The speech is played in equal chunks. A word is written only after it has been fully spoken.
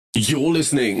You're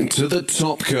listening to the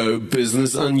Topco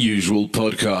Business Unusual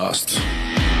podcast.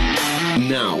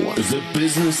 Now, the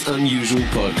Business Unusual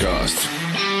podcast.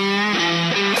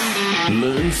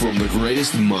 Learn from the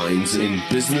greatest minds in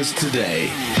business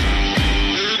today.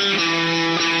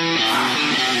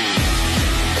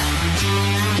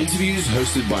 Interviews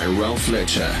hosted by Ralph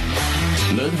Fletcher.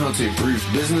 Learn how to improve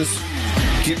business,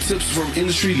 get tips from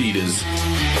industry leaders,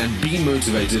 and be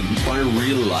motivated by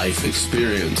real-life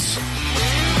experience.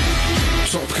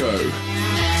 Topco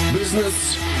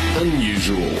Business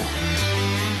Unusual.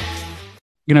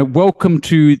 Welcome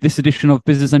to this edition of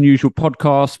Business Unusual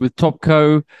podcast with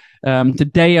Topco.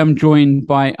 Today I'm joined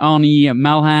by Arnie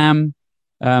Malham.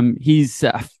 He's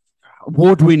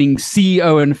award-winning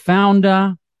CEO and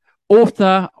founder,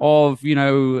 author of,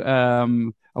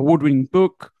 award-winning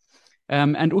book,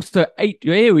 and also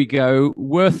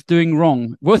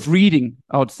worth reading,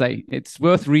 I would say. It's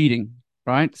worth reading,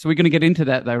 right? So we're going to get into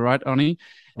that though, right, Arnie?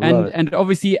 And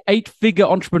obviously 8-figure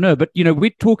entrepreneur, but we're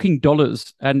talking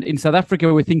dollars, and in South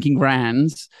Africa we're thinking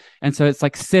rands, and so it's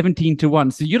like 17 to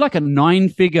 1. So you're like a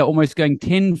 9-figure, almost going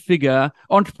 10-figure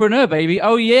entrepreneur, baby.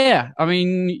 Oh yeah, I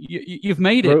mean you've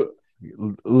made it.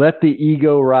 Let the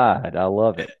ego ride. I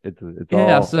love it. It's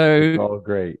all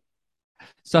great.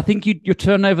 So I think your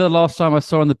turnover the last time I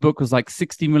saw in the book was like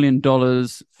 $60 million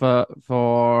for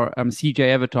CJ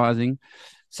Advertising.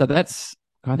 So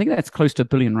I think that's close to R1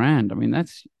 billion. I mean,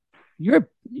 you're a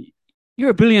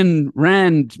R1 billion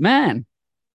man.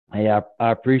 Hey, I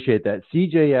appreciate that.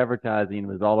 CJ Advertising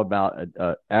was all about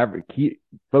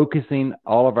focusing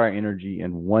all of our energy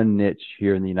in one niche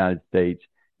here in the United States,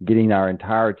 getting our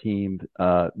entire team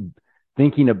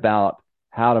thinking about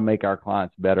how to make our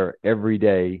clients better every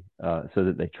day, so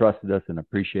that they trusted us and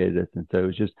appreciated us. And so it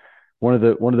was just one of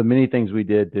the many things we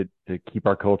did to keep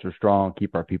our culture strong,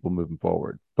 keep our people moving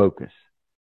forward. Focus,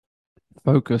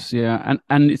 yeah.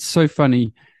 And it's so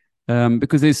funny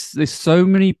because there's so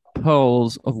many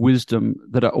pearls of wisdom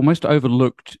that are almost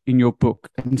overlooked in your book,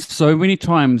 and so many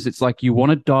times it's like you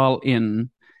want to dial in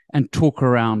and talk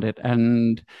around it,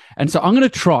 and so I'm going to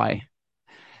try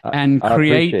and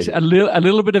create a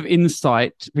little bit of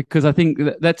insight, because I think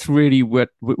that's really what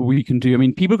we can do. I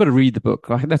mean, people got to read the book.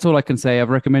 That's all I can say. I've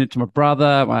recommended it to my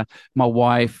brother, my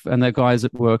wife, and the guys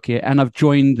at work here, and I've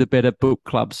joined the Better Book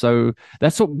Club. So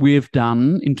that's what we've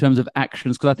done in terms of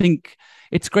actions, because I think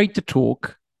it's great to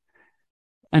talk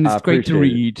and it's great to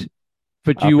read,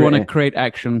 but you want to create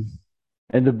action.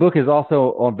 And the book is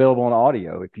also available on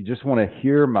audio. If you just want to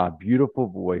hear my beautiful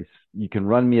voice, you can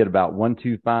run me at about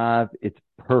 125. It's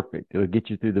perfect. It'll get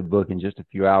you through the book in just a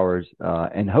few hours,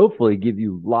 and hopefully give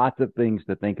you lots of things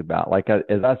to think about. Like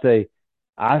as I say,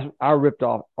 I ripped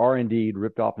off and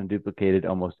duplicated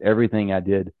almost everything I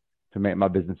did to make my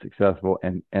business successful,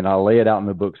 and I lay it out in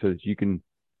the book so that you can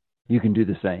do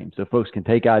the same. So folks can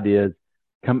take ideas,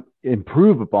 come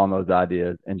improve upon those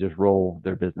ideas, and just roll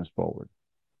their business forward.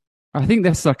 I think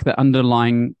that's like the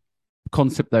underlying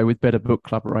concept though with Better Book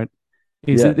Club, right?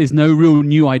 That there's no real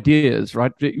new ideas,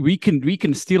 right? We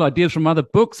can steal ideas from other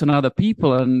books and other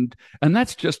people, and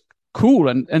that's just cool.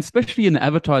 And especially in the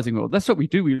advertising world, that's what we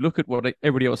do. We look at what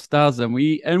everybody else does, and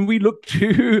we look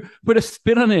to put a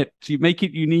spin on it to make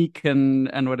it unique and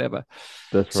whatever.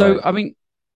 That's so, right.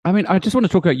 I mean, I just want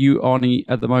to talk about you, Arnie,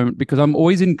 at the moment, because I'm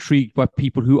always intrigued by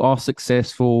people who are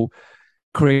successful,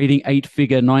 creating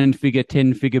 8-figure, 9-figure,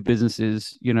 10-figure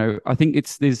businesses. I think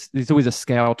there's always a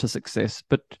scale to success,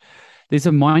 but there's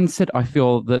a mindset I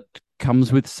feel that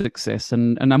comes with success,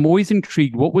 and I'm always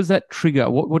intrigued. What was that trigger?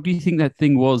 What do you think that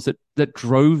thing was that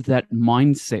drove that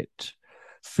mindset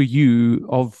for you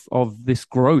of this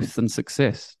growth and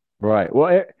success? Right.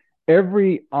 Well,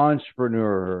 every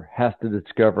entrepreneur has to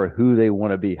discover who they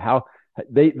want to be. How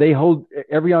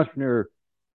every entrepreneur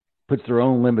puts their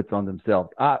own limits on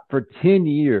themselves. For 10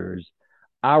 years,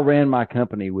 I ran my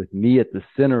company with me at the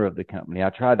center of the company. I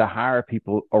tried to hire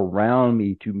people around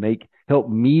me to help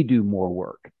me do more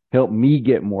work, help me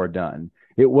get more done.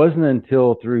 It wasn't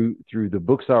until through the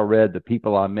books I read, the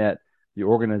people I met, the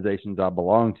organizations I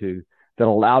belonged to, that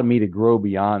allowed me to grow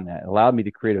beyond that, allowed me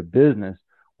to create a business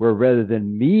where rather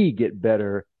than me get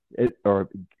better or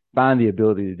find the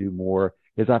ability to do more,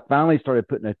 is I finally started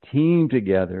putting a team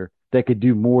together that could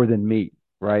do more than me,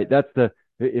 right? As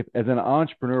an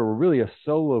entrepreneur, we're really a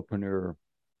solopreneur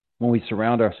when we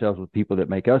surround ourselves with people that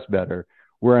make us better.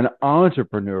 We're an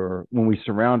entrepreneur when we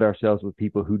surround ourselves with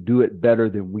people who do it better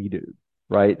than we do,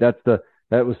 right? That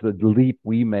was the leap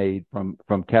we made from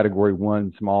category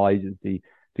 1 small agency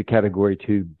to category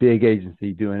 2 big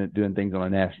agency, doing things on a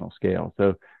national scale.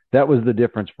 So that was the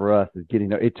difference for us, is getting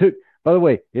there. By the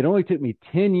way, it only took me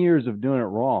 10 years of doing it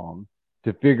wrong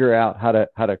to figure out how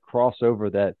to cross over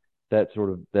that sort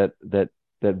of that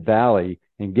valley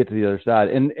and get to the other side.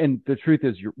 And the truth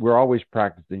is, we're always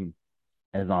practicing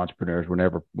as entrepreneurs.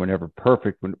 We're never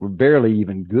perfect. We're barely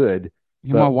even good.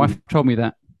 Yeah, my wife told me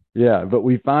that. Yeah, but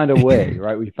we find a way,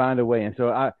 right? We find a way. And so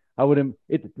I would,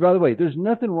 by the way, there's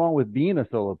nothing wrong with being a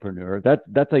solopreneur.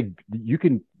 You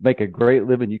can make a great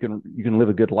living. You can live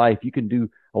a good life. You can do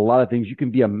a lot of things. You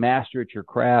can be a master at your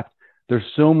craft. There's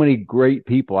so many great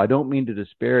people. I don't mean to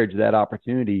disparage that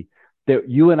opportunity that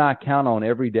you and I count on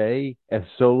every day as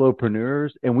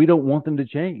solopreneurs, and we don't want them to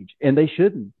change, and they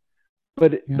shouldn't.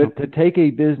 But to take a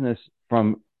business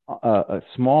from a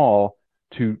small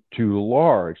to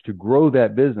large, to grow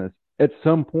that business, at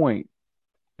some point,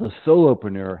 the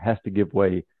solopreneur has to give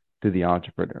way to the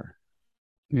entrepreneur.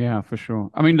 Yeah, for sure.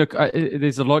 I mean, look,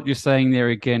 there's a lot you're saying there.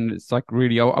 Again, it's like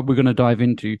really, we're going to dive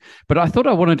into. But I thought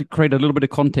I wanted to create a little bit of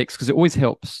context because it always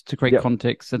helps to create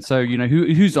context. And so,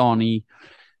 who's Arnie?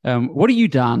 What have you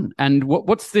done? And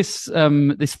what's this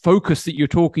this focus that you're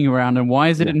talking around? And why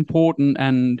is it important?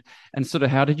 And sort of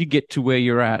how did you get to where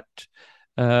you're at?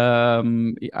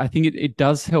 I think it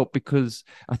does help because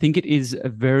I think it is a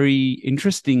very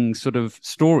interesting sort of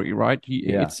story, right?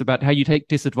 It's about how you take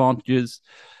disadvantages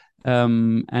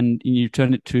and you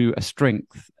turn it to a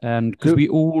strength. And because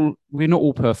we're not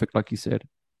all perfect, like you said.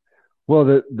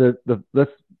 Well, there's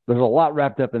a lot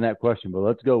wrapped up in that question, but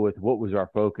let's go with what was our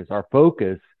focus. Our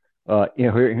focus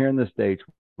here in the States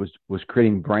was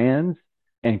creating brands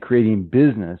and creating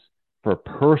business for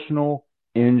personal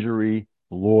injury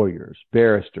lawyers,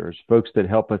 barristers, folks that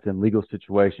help us in legal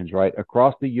situations, right,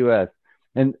 across the U.S.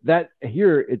 And that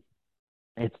here,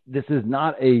 this is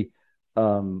not a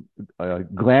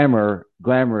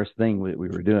glamorous thing that we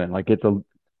were doing. Like I'm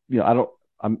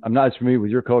not as familiar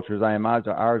with your culture as I am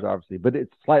ours, obviously, but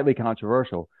it's slightly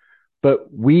controversial.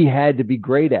 But we had to be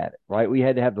great at it, right? We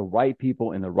had to have the right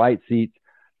people in the right seats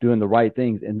doing the right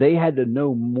things, and they had to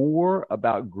know more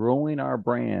about growing our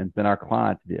brands than our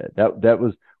clients did.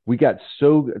 We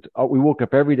woke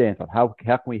up every day and thought, how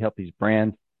can we help these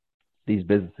brands, these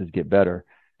businesses get better?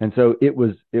 And so it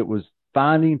was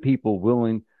finding people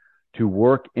willing to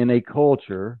work in a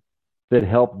culture that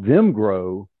helped them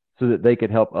grow so that they could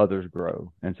help others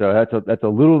grow. And so that's a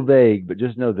little vague, but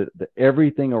just know that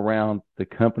everything around the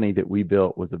company that we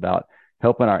built was about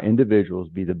helping our individuals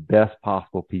be the best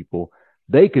possible people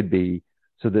they could be,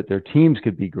 so that their teams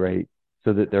could be great,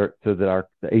 so that the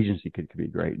agency could be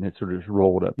great. And it sort of just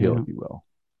rolled uphill, if you will.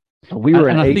 So we were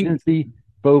an agency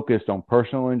focused on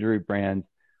personal injury brands.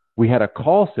 We had a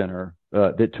call center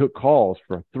that took calls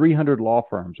for 300 law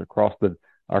firms across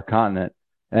our continent.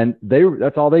 And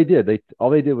that's all they did.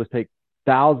 All they did was take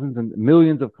thousands and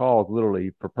millions of calls,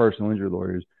 literally, for personal injury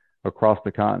lawyers across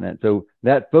the continent. So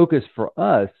that focus for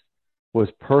us was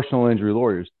personal injury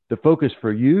lawyers. The focus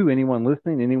for you, anyone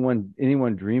listening,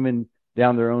 anyone dreaming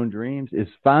down their own dreams, is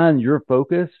find your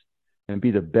focus and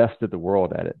be the best of the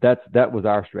world at it. That was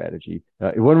our strategy.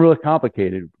 It wasn't really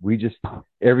complicated. We just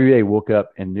every day woke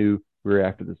up and knew we were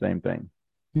after the same thing.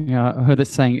 Yeah, I heard that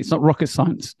saying. It's not rocket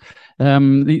science. A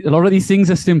lot of these things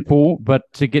are simple, but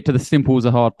to get to the simple is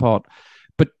a hard part.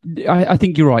 But I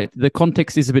think you're right. The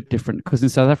context is a bit different because in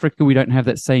South Africa, we don't have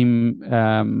that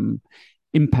same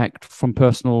impact from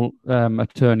personal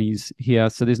attorneys here.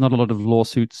 So there's not a lot of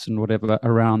lawsuits and whatever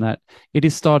around that. It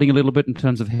is starting a little bit in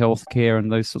terms of healthcare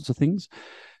and those sorts of things.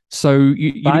 So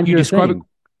you describe it,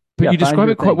 but you describe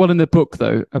it quite well in the book,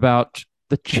 though, about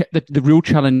the real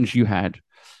challenge you had,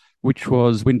 which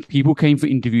was when people came for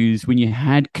interviews, when you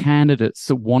had candidates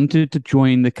that wanted to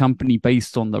join the company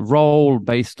based on the role,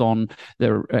 based on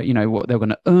their, what they're going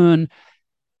to earn.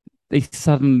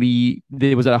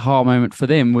 There was a aha moment for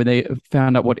them where they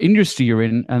found out what industry you're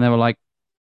in, and they were like,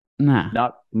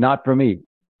 nah. Not for me.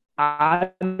 I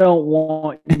don't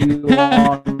want you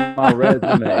on my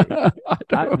resume.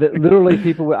 Literally,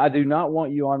 people, I do not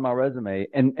want you on my resume.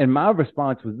 And my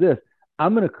response was this: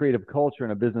 I'm going to create a culture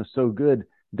and a business so good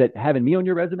that having me on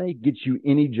your resume gets you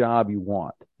any job you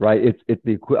want, right?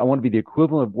 I want to be the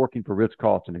equivalent of working for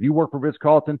Ritz-Carlton. If you work for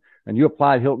Ritz-Carlton and you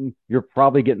apply at Hilton, you're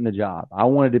probably getting the job. I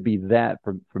wanted to be that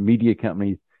for media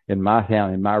companies in my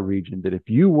town, in my region, that if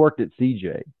you worked at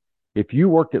CJ, if you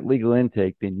worked at Legal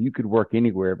Intake, then you could work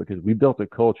anywhere, because we built a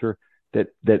culture that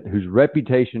whose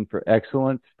reputation for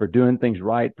excellence, for doing things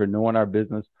right, for knowing our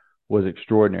business was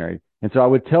extraordinary. And so I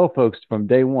would tell folks from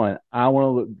day one, I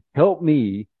want to help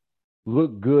me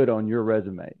look good on your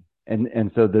resume.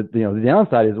 And so the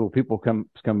downside is, well, people come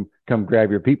grab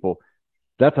your people.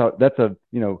 That's a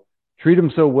treat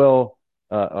them so well,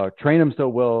 train them so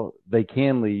well they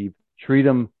can leave, treat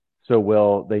them so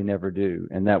well they never do.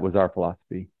 And that was our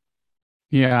philosophy.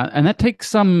 Yeah, and that takes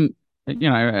some,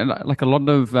 like a lot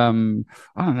of I don't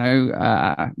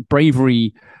know,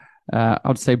 bravery.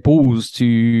 I'd say balls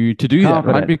to do that, right?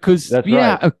 Confidence. Because That's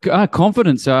right.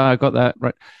 confidence. I got that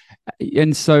right.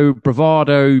 And so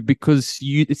bravado, because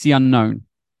it's the unknown,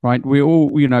 right? We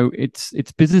all,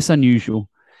 it's business unusual.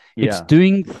 It's Yeah.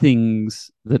 doing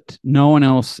things that no one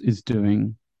else is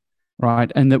doing, right?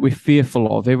 And that we're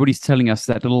fearful of. Everybody's telling us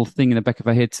that little thing in the back of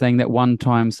our head saying that one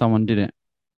time someone did it.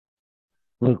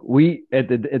 Look, we at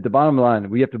the bottom line,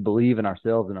 we have to believe in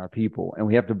ourselves and our people, and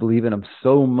we have to believe in them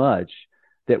so much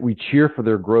that we cheer for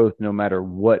their growth no matter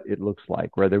what it looks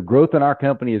like. Whether growth in our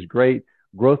company is great,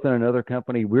 growth in another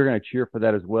company, we're going to cheer for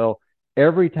that as well.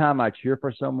 Every time I cheer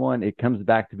for someone, it comes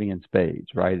back to me in spades,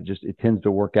 right? It tends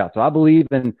to work out. So I believe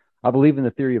in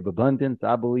the theory of abundance.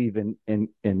 I believe in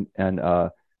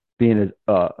being as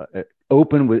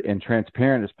open with and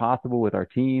transparent as possible with our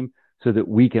team so that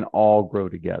we can all grow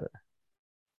together.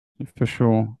 For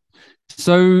sure.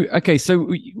 So okay,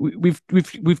 so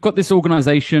we've got this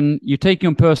organization. You're taking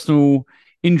on personal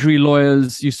injury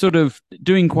lawyers. You're sort of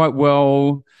doing quite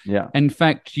well. Yeah. In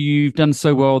fact, you've done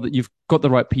so well that you've got the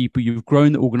right people. You've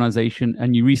grown the organization,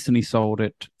 and you recently sold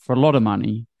it for a lot of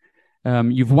money.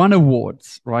 You've won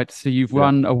awards, right? So you've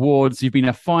won awards. You've been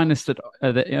a finalist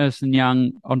at the Ernst &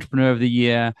 Young Entrepreneur of the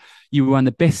Year. You won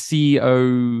the best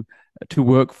CEO to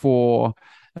work for.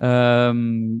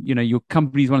 Your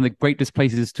company is one of the greatest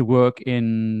places to work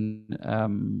in,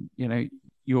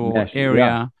 your Nashville,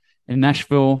 area in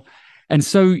Nashville. And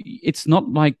so it's not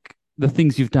like the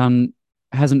things you've done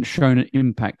hasn't shown an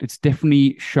impact. It's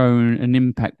definitely shown an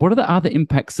impact. What are the other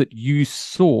impacts that you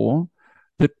saw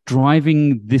that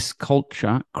driving this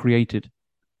culture created?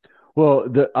 Well,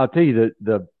 I'll tell you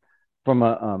the from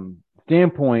a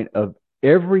standpoint of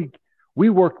we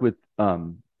worked with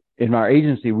in our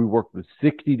agency, we worked with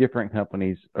 60 different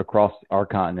companies across our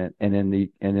continent, and in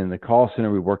the call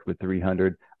center, we worked with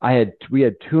 300. We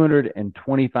had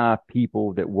 225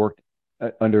 people that worked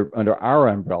under our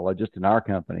umbrella, just in our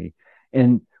company.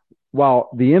 And while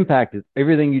the impact is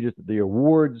everything the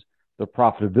awards, the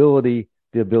profitability,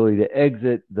 the ability to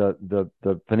exit, the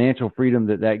financial freedom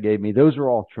that gave me, those are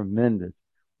all tremendous.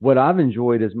 What I've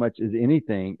enjoyed as much as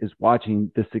anything is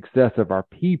watching the success of our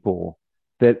people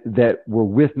that were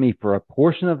with me for a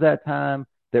portion of that time,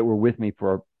 that were with me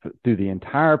through the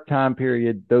entire time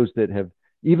period. Those that have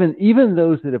even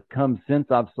those that have come since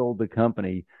I've sold the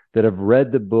company, that have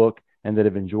read the book and that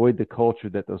have enjoyed the culture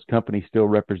that those companies still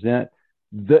represent.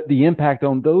 The impact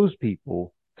on those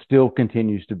people still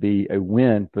continues to be a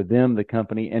win for them, the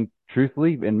company, and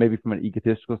truthfully, and maybe from an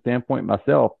egotistical standpoint,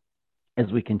 myself,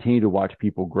 as we continue to watch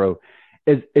people grow.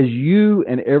 As you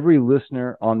and every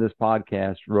listener on this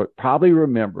podcast probably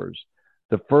remembers,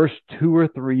 the first 2 or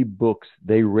 3 books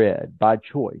they read by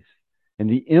choice and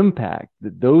the impact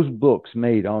that those books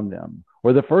made on them,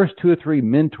 or the first 2 or 3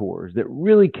 mentors that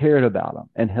really cared about them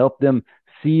and helped them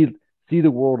see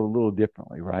the world a little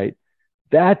differently, right?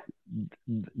 That's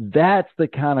the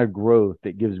kind of growth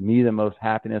that gives me the most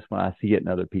happiness when I see it in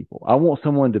other people. I want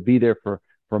someone to be there for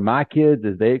my kids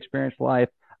as they experience life.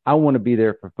 I want to be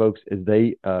there for folks as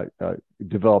they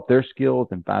develop their skills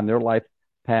and find their life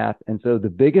path. And so the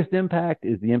biggest impact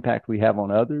is the impact we have on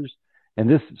others. And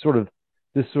this sort of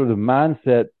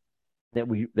mindset that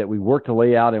we work to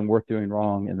lay out and work doing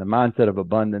wrong, and the mindset of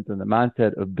abundance and the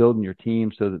mindset of building your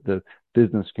team so that the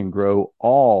business can grow,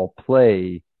 all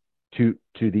play to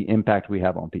the impact we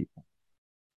have on people.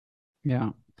 Yeah.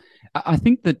 I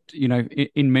think that,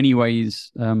 in many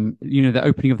ways, the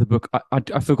opening of the book,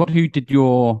 I forgot who did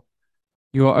your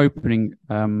opening.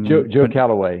 Joe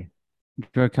Calloway.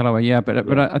 Joe Calloway, yeah.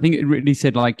 But I think it really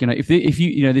said, like, if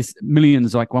you there's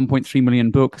millions, like 1.3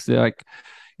 million books, like,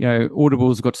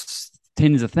 Audible's got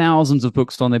tens of thousands of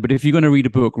books on there. But if you're going to read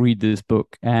a book, read this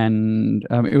book. And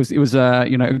it was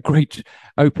a great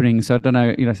opening. So I don't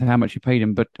know, how much you paid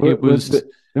him, but it was.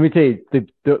 Let me tell you,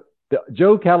 the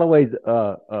Joe Calloway's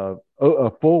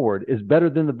forward is better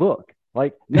than the book.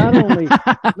 Like, not only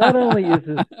is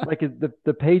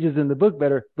the pages in the book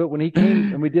better, but when he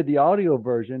came and we did the audio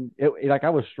version, I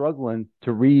was struggling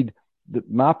to read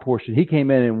my portion. He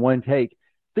came in one take.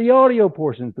 The audio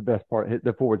portion is the best part.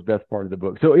 The forward's best part of the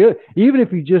book. So even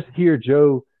if you just hear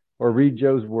Joe or read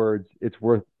Joe's words, it's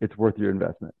worth your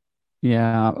investment.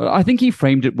 Yeah, I think he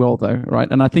framed it well, though,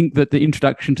 right? And I think that the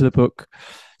introduction to the book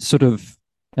sort of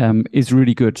is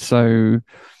really good. So,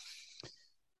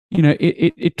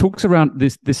 it talks around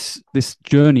this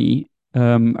journey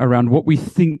around what we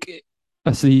think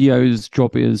a CEO's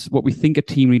job is, what we think a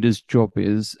team leader's job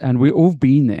is, and we've all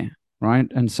been there, right?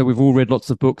 And so we've all read lots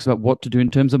of books about what to do in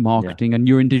terms of marketing, and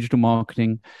you're in digital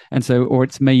marketing. And so, or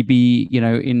it's maybe,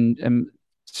 in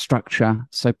structure.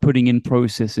 So putting in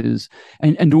processes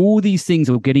and all these things,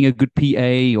 or getting a good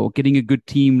PA or getting a good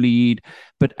team lead.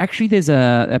 But actually there's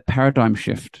a paradigm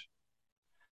shift.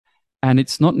 And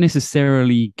it's not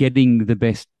necessarily getting the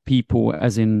best people,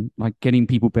 as in like getting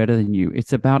people better than you.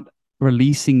 It's about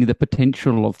releasing the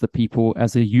potential of the people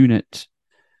as a unit.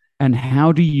 And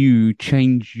how do you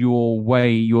change your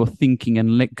way, your thinking,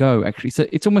 and let go? Actually, so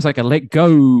it's almost like a let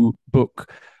go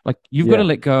book. Like you've got to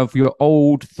let go of your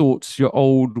old thoughts, your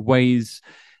old ways,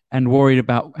 and worried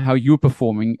about how you're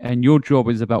performing. And your job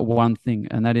is about one thing,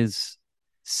 and that is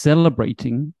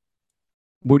celebrating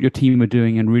what your team are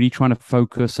doing and really trying to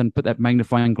focus and put that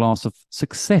magnifying glass of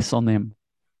success on them.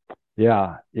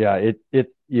 Yeah. If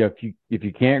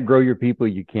you can't grow your people,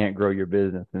 you can't grow your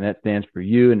business, and that stands for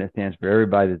you, and it stands for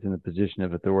everybody that's in a position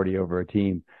of authority over a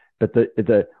team. But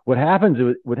what happens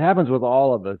with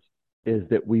all of us is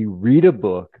that we read a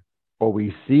book, or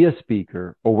we see a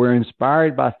speaker, or we're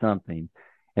inspired by something,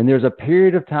 and there's a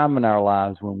period of time in our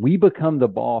lives when we become the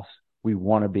boss we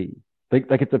want to be.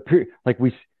 Like it's a period, like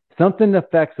something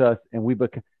affects us, and we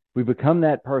become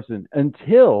that person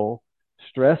until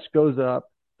stress goes up,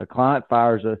 the client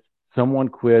fires us, someone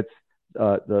quits,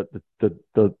 the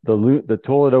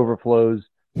toilet overflows,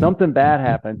 something bad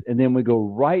happens, and then we go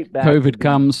right back. COVID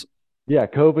comes. Yeah,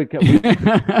 COVID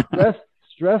comes.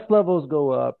 Stress levels go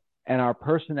up, and our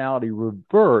personality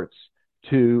reverts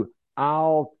to,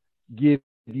 I'll give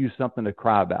you something to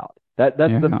cry about. That's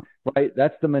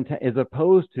the mentality, as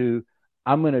opposed to,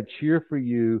 I'm going to cheer for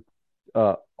you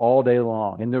all day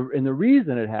long. And the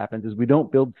reason it happens is we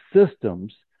don't build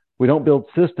systems. We don't build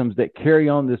systems that carry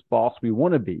on this boss we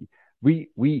want to be.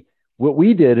 What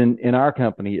we did in our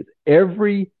company is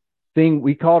everything,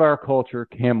 we called our culture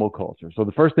Camel culture. So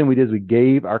the first thing we did is we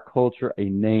gave our culture a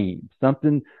name,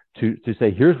 something to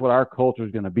say, here's what our culture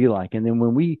is going to be like. And then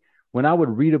when I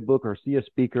would read a book or see a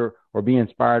speaker or be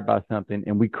inspired by something,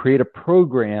 and we create a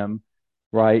program,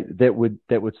 right, that would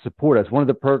support us. One of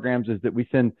the programs is that we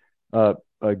send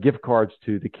gift cards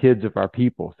to the kids of our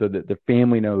people, so that the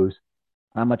family knows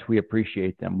how much we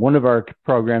appreciate them. One of our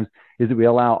programs is that we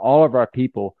allow all of our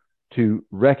people to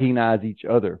recognize each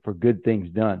other for good things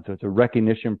done. So it's a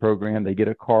recognition program. They get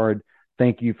a card.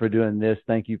 Thank you for doing this.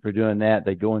 Thank you for doing that.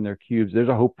 They go in their cubes. There's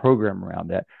a whole program around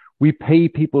that. We pay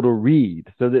people to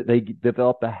read so that they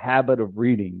develop the habit of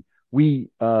reading. At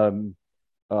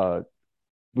our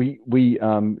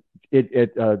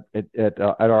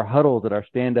huddles, at our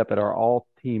stand up, at our all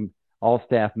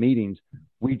staff meetings,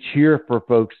 we cheer for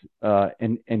folks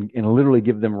and literally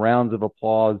give them rounds of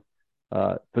applause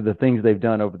for the things they've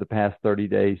done over the past 30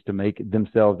 days to make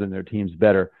themselves and their teams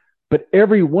better. But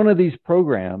every one of these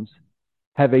programs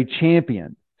have a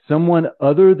champion, someone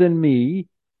other than me,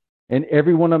 and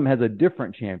every one of them has a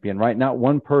different champion, right? Not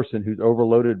one person who's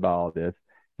overloaded by all this.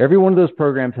 Every one of those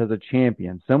programs has a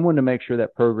champion, someone to make sure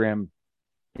that program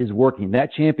is working.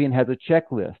 That champion has a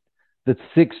checklist that's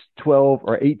 6, 12,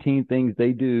 or 18 things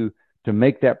they do to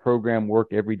make that program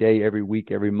work every day, every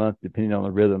week, every month, depending on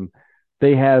the rhythm.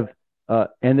 They have,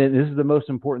 and then this is the most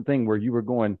important thing where you were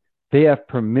going, they have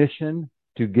permission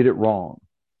to get it wrong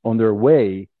on their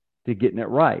way to getting it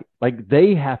right. Like,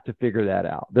 they have to figure that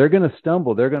out. They're going to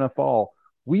stumble. They're going to fall.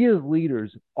 We as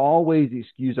leaders always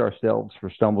excuse ourselves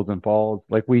for stumbles and falls.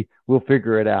 Like, we'll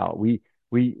figure it out.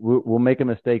 We'll make a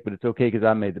mistake, but it's okay because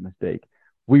I made the mistake.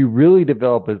 We really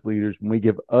develop as leaders when we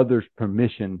give others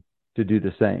permission to do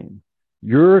the same.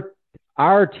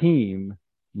 Our team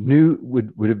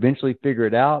would eventually figure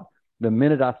it out the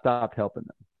minute I stopped helping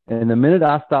them. And the minute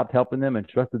I stopped helping them and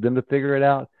trusted them to figure it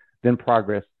out, then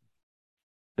progress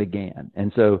began.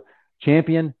 And so,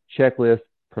 champion, checklist,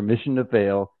 permission to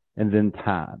fail, and then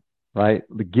time, right?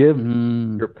 Give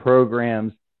your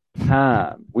programs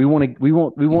time. We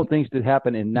want things to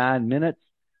happen in 9 minutes,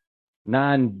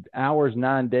 9 hours,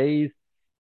 9 days.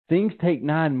 Things take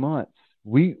 9 months.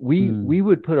 We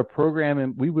would put a program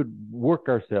in, we would work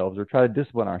ourselves or try to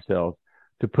discipline ourselves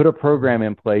to put a program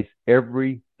in place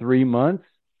every 3 months,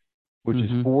 which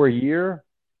is 4 a year.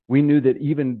 We knew that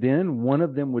even then one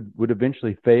of them would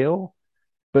eventually fail.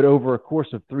 But over a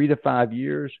course of 3 to 5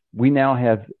 years, we now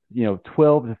have,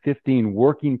 12 to 15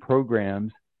 working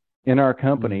programs in our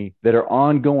company that are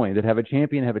ongoing, that have a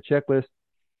champion, have a checklist.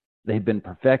 They've been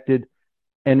perfected.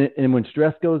 And when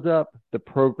stress goes up, the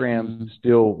programs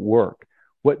still work.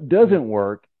 What doesn't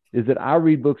work is that I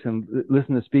read books and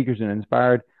listen to speakers and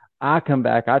inspired. I come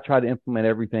back, I try to implement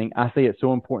everything. I say it's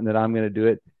so important that I'm going to do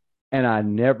it, and I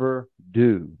never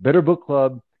do. Better Book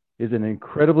Club is an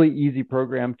incredibly easy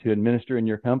program to administer in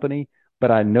your company,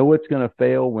 but I know it's going to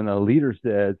fail when a leader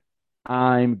says,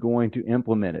 I'm going to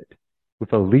implement it.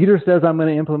 If a leader says I'm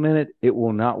going to implement it, it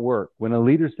will not work. When a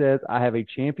leader says I have a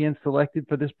champion selected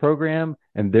for this program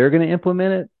and they're going to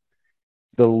implement it,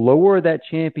 the lower that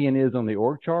champion is on the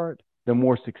org chart, the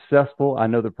more successful I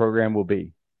know the program will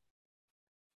be.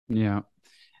 Yeah.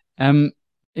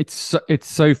 It's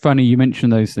so funny you mention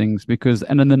those things because,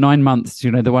 and in the 9 months,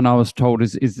 the one I was told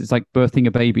is it's like birthing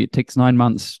a baby. It takes 9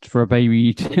 months for a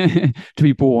baby to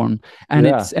be born, and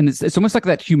it's almost like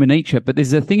that human nature. But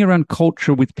there's a thing around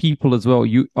culture with people as well.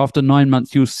 You after 9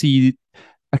 months, you'll see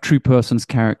a true person's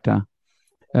character.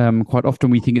 Quite often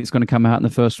we think it's going to come out in the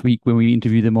first week when we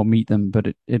interview them or meet them,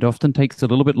 but it often takes a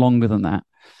little bit longer than that.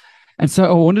 And so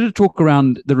I wanted to talk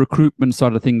around the recruitment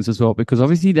side of things as well, because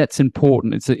obviously that's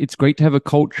important. It's great to have a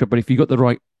culture, but if you've got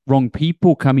the wrong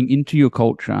people coming into your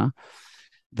culture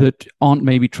that aren't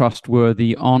maybe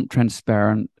trustworthy, aren't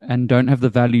transparent, and don't have the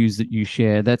values that you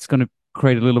share, that's going to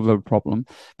create a little bit of a problem.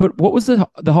 But what was the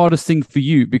hardest thing for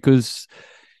you? Because,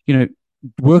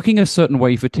 working a certain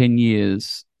way for 10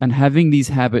 years and having these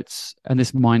habits and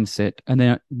this mindset, and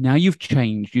then now you've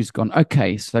changed, you've gone,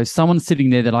 okay, so someone's sitting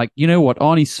there, they're like, you know what,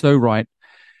 Arnie's so right.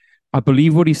 I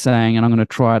believe what he's saying and I'm going to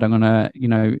try it. I'm going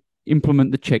to,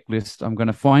 implement the checklist. I'm going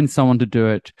to find someone to do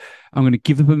it. I'm going to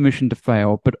give them permission to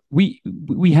fail. But we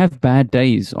have bad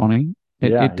days, Arnie.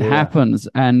 It happens.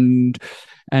 And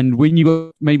when you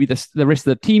got maybe the rest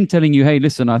of the team telling you, hey,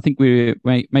 listen, I think we're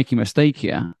making a mistake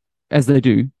here, as they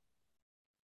do.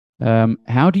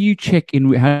 How did you check in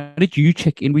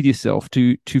with yourself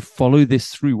to follow this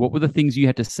through? What were the things you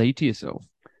had to say to yourself?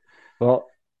 Well,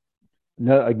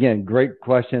 no, again, great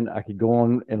question. I could go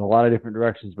on in a lot of different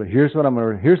directions, but here's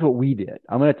what we did.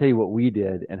 I'm going to tell you what we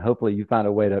did, and hopefully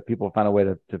people find a way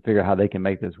to figure out how they can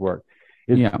make this work.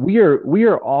 We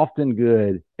are often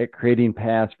good at creating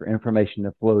paths for information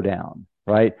to flow down,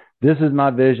 right? This is my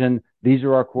vision. These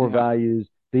are our core values.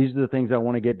 These are the things I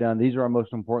want to get done. These are our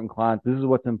most important clients. This is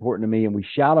what's important to me. And we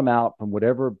shout them out from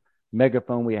whatever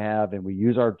megaphone we have. And we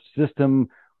use our system,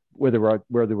 whether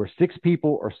we're 6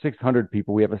 people or 600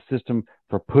 people, we have a system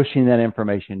for pushing that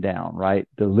information down, right?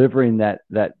 Delivering that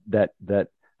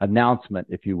announcement,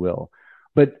 if you will.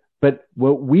 But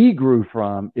what we grew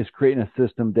from is creating a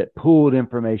system that pulled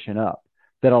information up,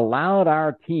 that allowed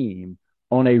our team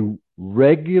on a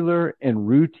regular and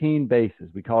routine basis.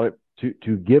 We call it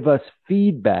to give us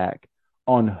feedback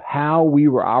on how we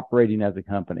were operating as a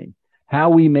company, how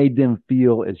we made them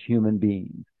feel as human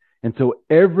beings. And so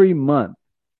every month,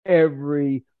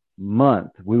 we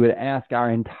would ask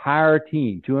our entire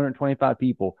team, 225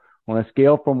 people, on a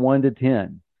scale from 1 to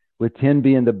 10, with 10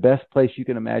 being the best place you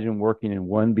can imagine working and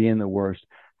 1 being the worst,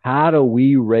 how do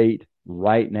we rate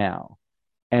right now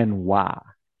and why,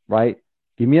 right?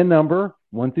 Give me a number,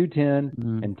 1 through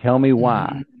 10, and tell me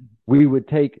why. We would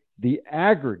take the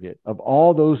aggregate of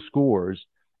all those scores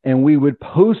and we would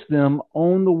post them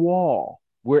on the wall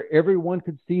where everyone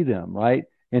could see them, right?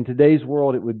 In today's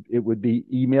world, it would be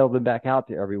email them back out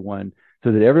to everyone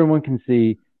so that everyone can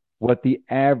see what the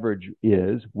average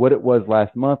is, what it was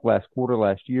last month, last quarter,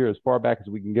 last year, as far back as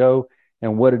we can go,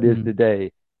 and what it is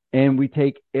today. And we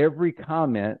take every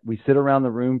comment, we sit around the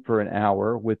room for an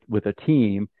hour with a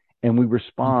team, and we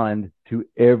respond to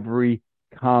every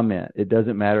comment. It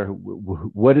doesn't matter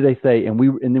what do they say, and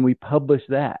then we publish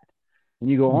that. And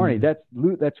you go, Arnie,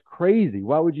 that's crazy.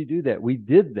 Why would you do that? We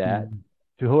did that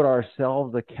to hold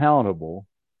ourselves accountable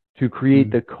to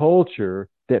create the culture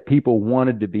that people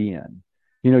wanted to be in.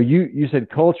 You said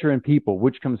culture and people,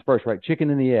 which comes first, right? Chicken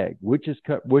and the egg, which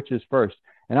is first.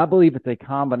 And I believe it's a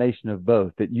combination of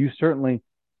both, that you certainly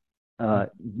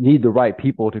need the right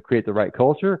people to create the right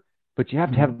culture, but you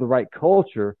have to have the right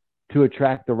culture to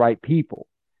attract the right people.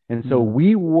 And so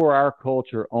we wore our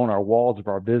culture on our walls of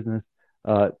our business,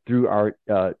 through our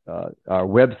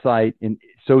website and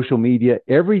social media.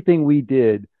 Everything we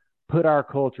did put our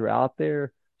culture out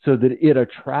there so that it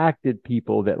attracted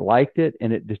people that liked it,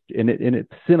 and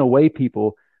it sent away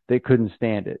people that couldn't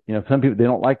stand it. Some people, they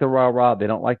don't like the rah-rah, they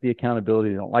don't like the accountability,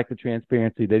 they don't like the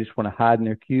transparency, they just want to hide in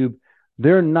their cube.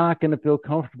 They're not going to feel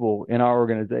comfortable in our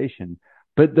organization.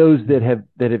 But those that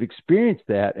have experienced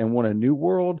that and want a new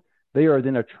world, they are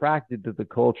then attracted to the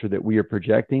culture that we are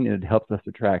projecting, and it helps us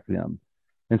attract them.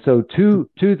 And so two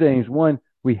things. One,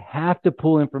 we have to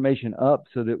pull information up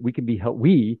so that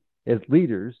we as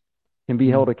leaders can be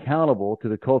held accountable to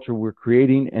the culture we're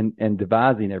creating and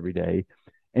devising every day.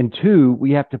 And 2,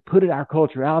 we have to put our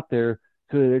culture out there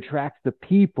so that it attracts the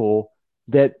people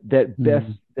that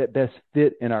best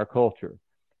fit in our culture.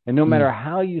 And no matter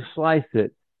how you slice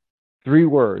it, 3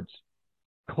 words: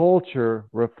 culture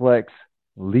reflects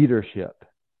leadership.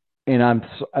 And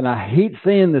I hate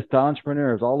saying this to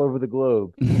entrepreneurs all over the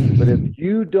globe, but if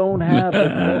you don't have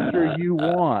the culture you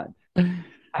want,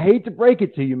 I hate to break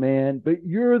it to you, man, but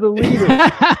you're the leader.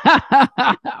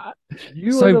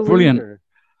 You So are the brilliant. leader.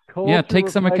 Yeah, Culture take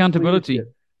some reflects accountability.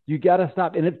 leadership. You got to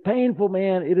stop. And it's painful,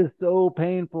 man. It is so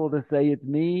painful to say it's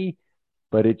me,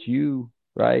 but it's you,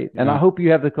 right? And I Yeah. hope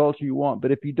you have the culture you want.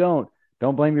 But if you don't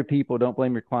blame your people. Don't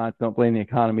blame your clients. Don't blame the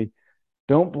economy.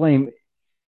 Don't blame.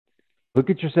 Look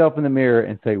at yourself in the mirror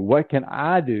and say, what can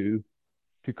I do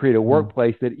to create a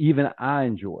workplace that even I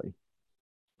enjoy?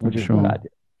 Which is what I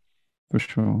did. For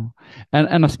sure.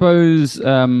 And I suppose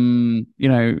Tony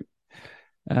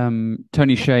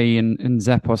Hsieh and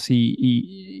Zappos,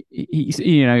 he's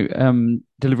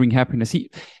delivering happiness.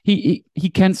 He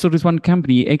cancelled his one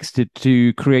company, he exited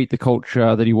to create the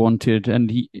culture that he wanted,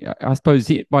 and I suppose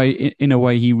in a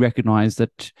way he recognized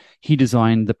that he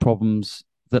designed the problems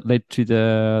that led to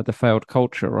the failed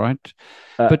culture, right?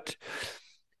 But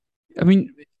I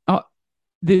mean,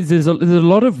 there's a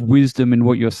lot of wisdom in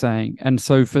what you're saying, and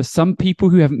so for some people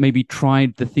who haven't maybe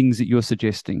tried the things that you're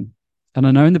suggesting, and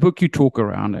I know in the book you talk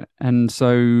around it, and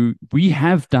so we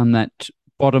have done that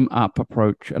bottom up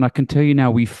approach, and I can tell you now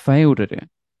we failed at it,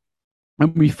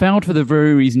 and we failed for the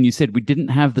very reason you said: we didn't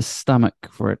have the stomach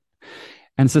for it.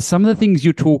 And so some of the things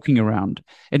you're talking around,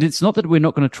 and it's not that we're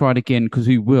not going to try it again, because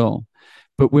we will,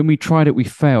 but when we tried it, we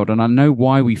failed. And I know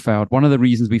why we failed. One of the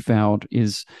reasons we failed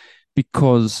is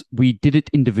because we did it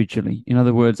individually. In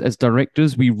other words, as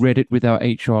directors, we read it with our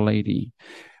HR lady.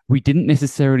 We didn't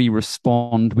necessarily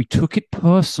respond. We took it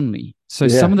personally. So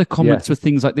some of the comments were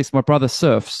things like this: my brother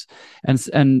surfs, and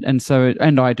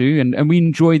I do, and we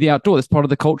enjoy the outdoor. That's part of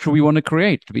the culture we want to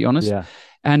create, to be honest. Yeah.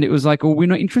 And it was like, oh, we're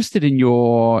not interested in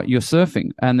your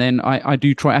surfing. And then I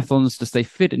do triathlons to stay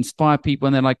fit, inspire people.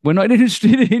 And they're like, we're not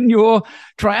interested in your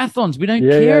triathlons. We don't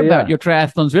care about your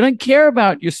triathlons. We don't care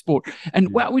about your sport.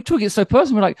 And wow, we took it so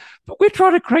personal. We're like, but we're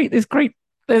trying to create this great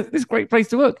place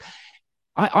to work.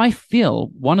 I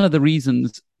feel one of the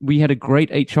reasons we had a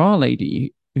great HR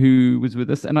lady who was with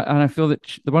us, and I feel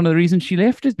that one of the reasons she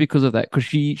left is because of that, because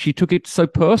she took it so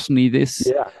personally,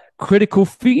 this critical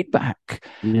feedback.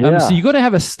 So you got to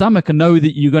have a stomach and know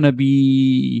that you're going to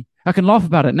be. I can laugh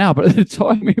about it now, but at the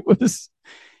time it was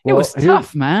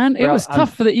tough, man. It was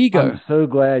tough for the ego. I'm so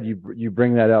glad you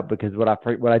bring that up, because what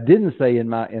I didn't say in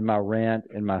my rant,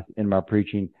 in my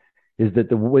preaching, is that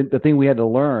the thing we had to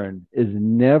learn is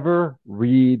never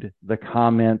read the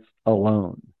comments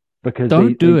alone, because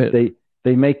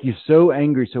they make you so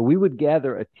angry. So we would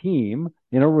gather a team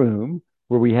in a room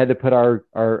where we had to put our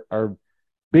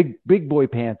big boy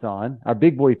pants on, our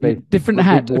big boy face, different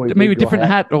hat, maybe different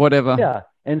hat or whatever. Yeah,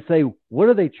 and say, what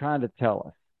are they trying to tell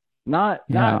us? Not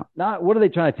what are they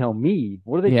trying to tell me?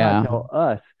 What are they trying to tell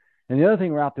us? And the other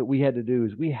thing, Ralph, that we had to do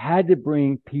is we had to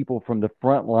bring people from the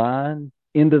front line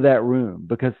into that room,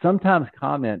 because sometimes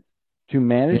comments to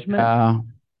management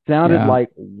sounded like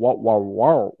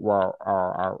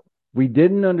we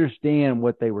didn't understand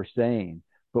what they were saying.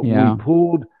 But when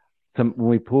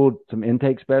we pulled some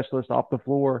intake specialists off the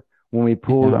floor, when we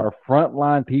pulled our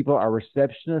frontline people, our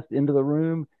receptionists into the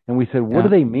room, and we said, what do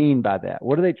they mean by that?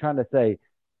 What are they trying to say?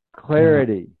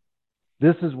 Clarity.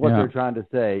 This is what they're trying to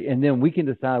say. And then we can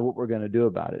decide what we're going to do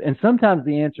about it. And sometimes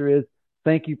the answer is,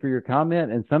 thank you for your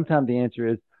comment. And sometimes the answer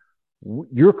is,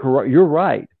 you're correct. You're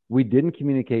right. We didn't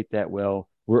communicate that well.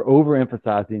 We're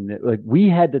overemphasizing that. Like, we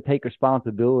had to take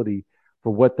responsibility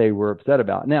for what they were upset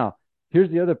about. Now, here's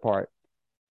the other part.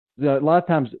 A lot of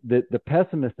times the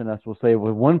pessimist in us will say,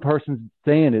 well, one person's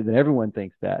saying it and everyone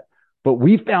thinks that. But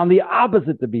we found the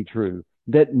opposite to be true,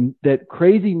 that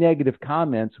crazy negative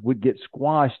comments would get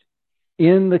squashed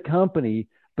in the company,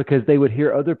 because they would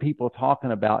hear other people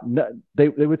talking about, they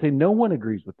would say, no one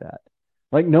agrees with that.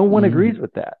 Like, no one agrees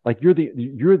with that. Like,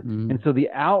 and so the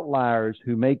outliers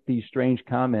who make these strange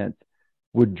comments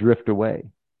would drift away.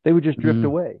 They would just drift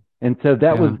away. And so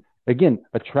that was, again,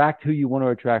 attract who you want to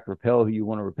attract, repel who you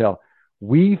want to repel.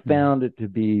 We found it to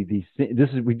be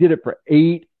we did it for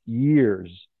 8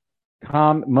 years,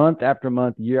 month after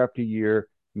month, year after year.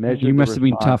 You must have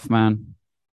been tough, man.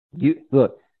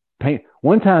 Look,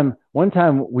 one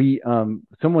time we,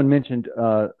 someone mentioned,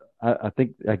 I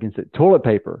think I can say toilet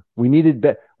paper. We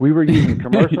we were using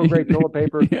commercial grade toilet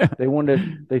paper.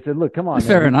 They said, look, come on,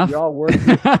 fair enough. We all work.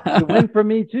 It went for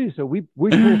me too. So we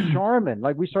pulled Charmin.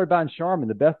 Like, we started buying Charmin,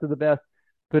 the best of the best,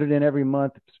 put it in every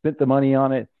month, spent the money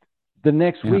on it. The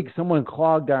next week, someone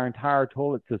clogged our entire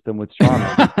toilet system with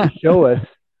Charmin to show us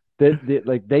that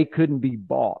like they couldn't be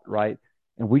bought, right?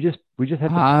 and we just have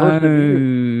to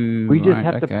persevere. We just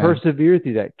have to Okay. persevere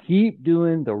through that. Keep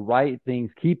doing the right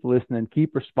things. Keep listening.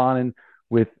 Keep responding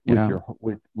with Yeah.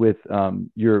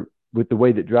 the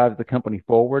way that drives the company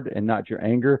forward, and not your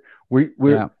anger. We're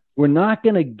Yeah. we're not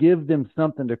going to give them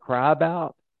something to cry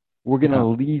about. We're going to Yeah.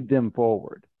 lead them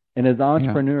forward. And as Yeah.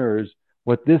 entrepreneurs,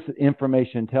 what this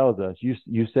information tells us,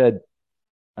 you said,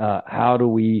 how do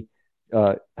we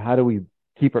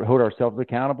hold ourselves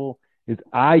accountable? Is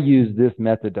I use this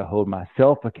method to hold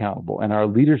myself accountable and our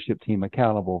leadership team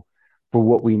accountable for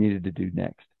what we needed to do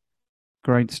next.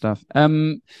 Great stuff.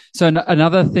 So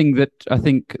another thing that I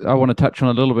think I want to touch on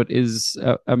a little bit is,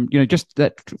 just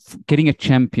that getting a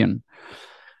champion.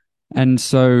 And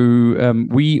so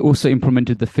we also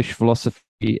implemented the fish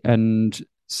philosophy. And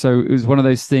so it was one of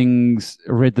those things,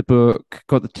 read the book,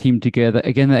 got the team together.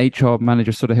 Again, the HR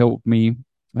manager sort of helped me.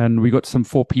 And we got some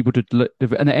 4 people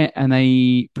and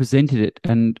they presented it.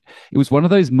 And it was one of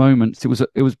those moments. It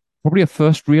was probably a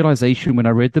first realization when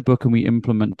I read the book and we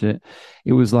implemented it.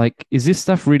 It was like, is this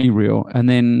stuff really real? And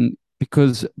then,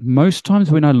 because most times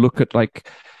when I look at like,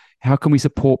 how can we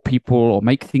support people or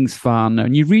make things fun?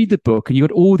 And you read the book and you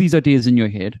got all these ideas in your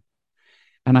head.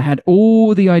 And I had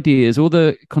all the ideas, all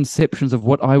the conceptions of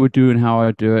what I would do and how I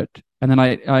would do it. And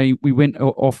then we went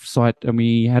off site and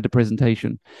we had a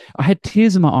presentation. I had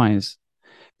tears in my eyes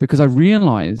because I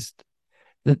realized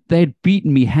that they'd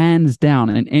beaten me hands down,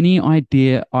 and any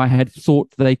idea I had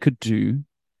thought they could do,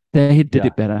 they did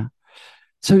it better.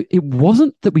 So it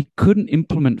wasn't that we couldn't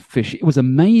implement fish. It was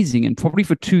amazing. And probably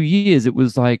for 2 years, it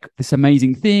was like this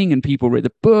amazing thing, and people read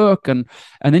the book. And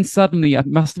then suddenly, it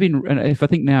must have been, if I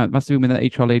think now, it must have been when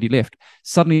that HR lady left.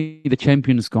 Suddenly the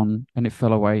champion's gone and it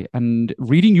fell away. And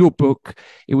reading your book,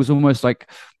 it was almost like,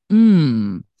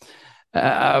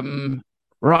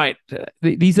 right.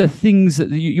 These are things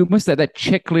that you must have that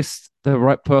checklist, the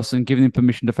right person, giving them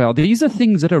permission to fail. These are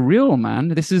things that are real, man.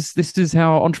 This is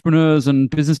how entrepreneurs and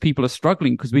business people are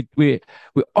struggling, because we're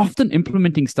often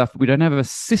implementing stuff, but we don't have a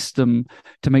system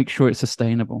to make sure it's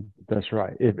sustainable. That's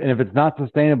right. If it's not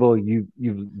sustainable, you've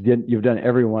done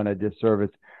everyone a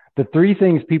disservice. The 3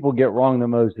 things people get wrong the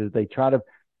most is they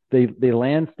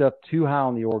land stuff too high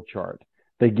on the org chart.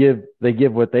 They give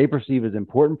what they perceive as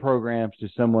important programs to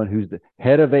someone who's the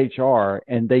head of HR,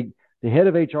 and the head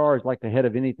of HR is like the head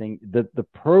of anything. The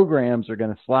programs are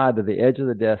going to slide to the edge of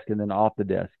the desk and then off the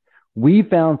desk. We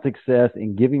found success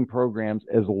in giving programs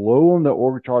as low on the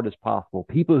org chart as possible.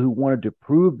 People who wanted to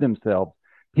prove themselves,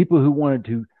 people who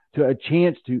wanted to a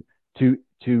chance to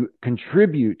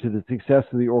contribute to the success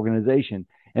of the organization.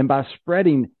 And by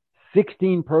spreading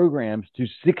 16 programs to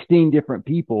 16 different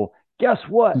people, guess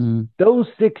what? Those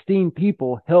 16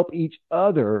 people help each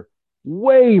other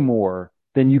way more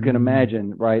than you can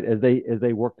imagine, right? As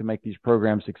they work to make these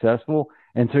programs successful.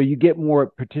 And so you get more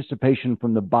participation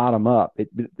from the bottom up.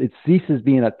 It ceases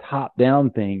being a top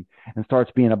down thing and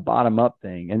starts being a bottom up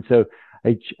thing. And so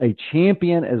a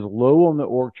champion as low on the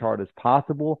org chart as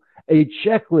possible, a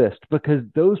checklist, because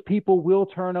those people will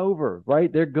turn over,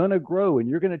 right? They're going to grow, and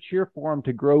you're going to cheer for them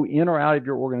to grow in or out of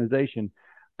your organization.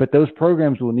 But those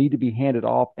programs will need to be handed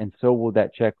off, and so will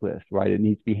that checklist, right? It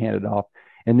needs to be handed off.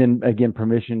 And then, again,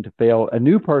 permission to fail. A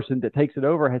new person that takes it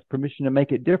over has permission to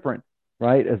make it different,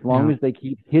 right? As long as they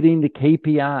keep hitting the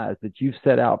KPIs that you've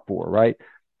set out for, right?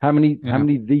 How many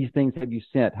of these things have you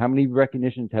sent? How many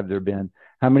recognitions have there been?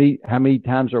 How many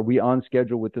times are we on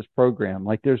schedule with this program?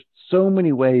 Like, there's so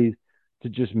many ways to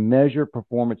just measure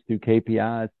performance through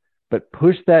KPIs, but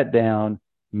push that down.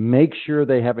 Make sure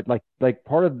they have it like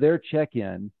part of their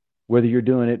check-in, whether you're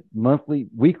doing it monthly,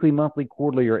 weekly, monthly,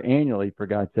 quarterly, or annually, for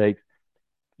God's sakes.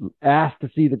 Ask to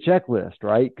see the checklist,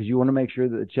 right? Because you want to make sure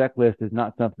that the checklist is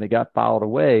not something that got filed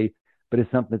away, but it's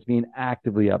something that's being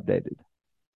actively updated.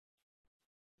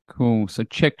 Cool. So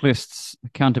checklists,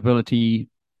 accountability,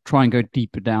 try and go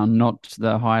deeper down, not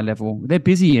the high level. They're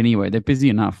busy anyway. They're busy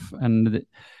enough, and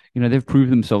they've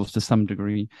proved themselves to some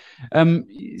degree.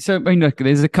 So I mean, look,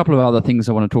 there's a couple of other things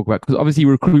I want to talk about, because obviously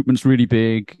recruitment's really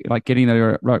big, like getting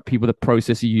the right people, the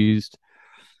process you used.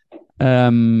 I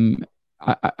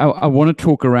want to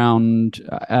talk around.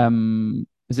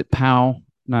 Is it POW?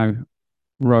 No,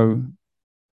 ROW.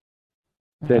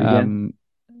 Say it again.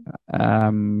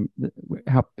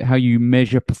 How you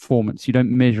measure performance. You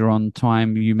don't measure on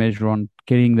time, you measure on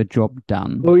getting the job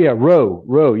done. Oh yeah,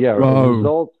 ROW. Yeah,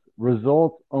 ROW.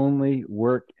 Results only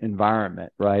work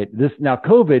environment, right? Now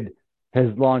COVID has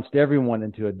launched everyone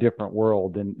into a different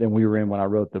world than we were in when I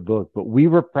wrote the book, but we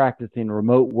were practicing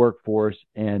remote workforce,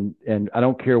 and I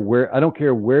don't care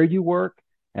where you work,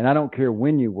 and I don't care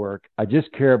when you work. I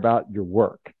just care about your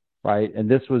work, right? And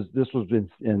this was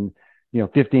in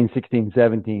 15, 16,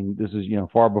 17. This is,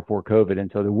 far before COVID.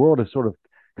 And so the world has sort of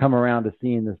come around to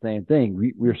seeing the same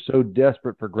thing. We're so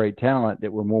desperate for great talent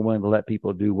that we're more willing to let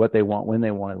people do what they want when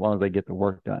they want, as long as they get the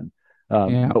work done.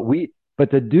 Yeah.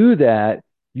 But to do that,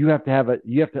 you have to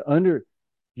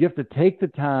take the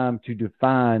time to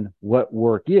define what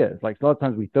work is. Like, a lot of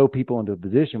times we throw people into a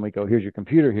position. We go, here's your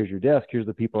computer, here's your desk, here's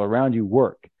the people around you,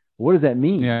 work. What does that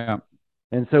mean? Yeah.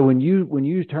 And so when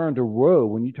you turn to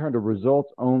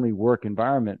results only work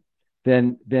environment,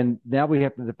 then now we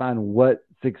have to define what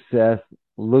success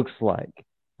looks like,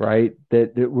 right?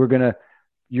 That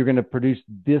you're gonna produce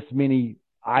this many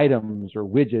items or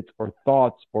widgets or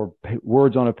thoughts or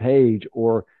words on a page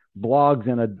or blogs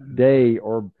in a day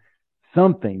or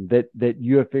something that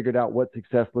you have figured out what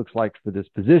success looks like for this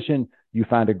position. You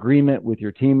find agreement with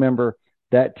your team member.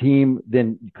 That team,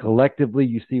 then collectively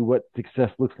you see what success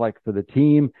looks like for the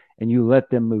team, and you let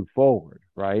them move forward,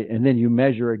 right? And then you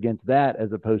measure against that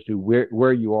as opposed to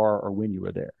where you are or when you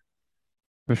were there.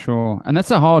 For sure. And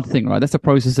that's a hard thing, right? That's a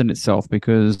process in itself,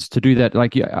 because to do that,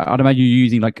 like, I'd imagine you're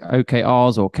using like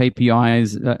OKRs or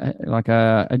KPIs, like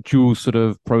a dual sort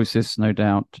of process, no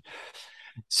doubt.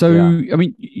 So, yeah. I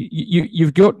mean,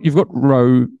 you've got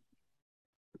Row,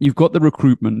 you've got the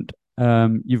recruitment,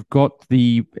 you've got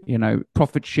the,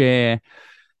 profit share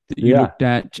that you looked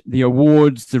at, the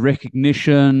awards, the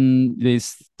recognition.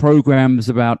 There's programs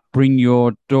about bring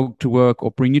your dog to work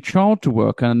or bring your child to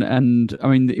work, and I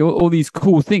mean all these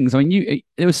cool things. I mean,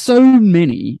 there were so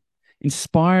many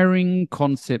inspiring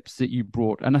concepts that you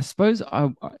brought, and I suppose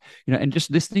and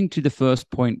just listening to the first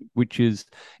point, which is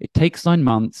it takes 9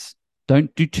 months.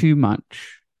 Don't do too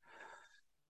much.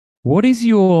 What is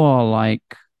your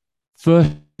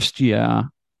first year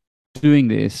doing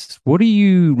this? What are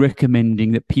you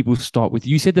recommending that people start with?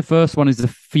 You said the first one is the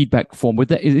feedback form.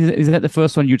 Is that the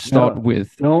first one you'd start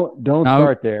with? Don't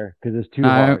start there, because it's too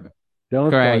hard. Don't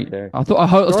start there. I was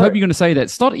hoping you're going to say that.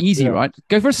 Start easy, right?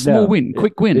 Go for a small win,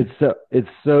 quick win.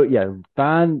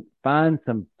 Find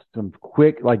some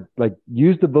quick, like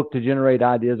use the book to generate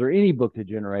ideas, or any book to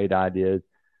generate ideas.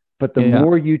 But the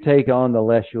more you take on, the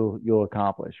less you'll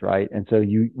accomplish, right? And so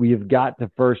we have got to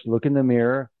first look in the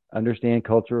mirror, understand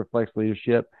culture reflects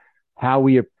leadership, how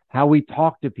we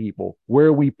talk to people,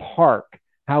 where we park,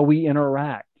 how we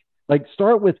interact. Like,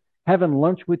 start with having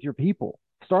lunch with your people.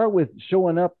 Start with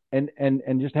showing up and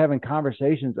just having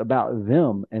conversations about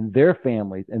them and their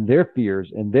families and their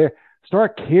fears and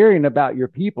start caring about your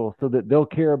people so that they'll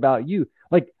care about you.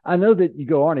 Like, I know that you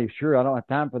go, Arnie, sure, I don't have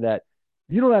time for that.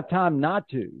 You don't have time not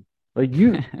to. Like,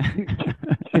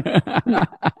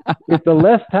 if the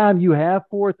less time you have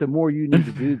for it, the more you need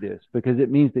to do this, because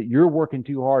it means that you're working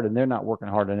too hard and they're not working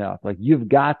hard enough. Like, you've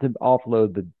got to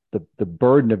offload the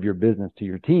burden of your business to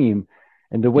your team.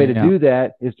 And the way to do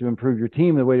that is to improve your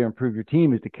team. The way to improve your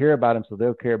team is to care about them so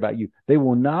they'll care about you. They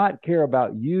will not care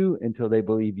about you until they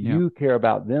believe you care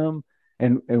about them.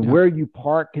 And where you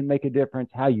park can make a difference.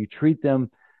 How you treat them,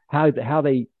 how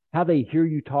they hear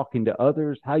you talking to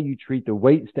others, how you treat the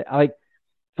wait staff. Like,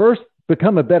 first,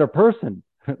 become a better person.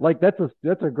 Like, that's a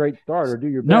great start. Or do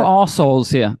your best. No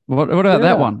arseholes here. What about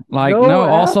that one? Like, no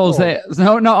arseholes there.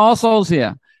 No arseholes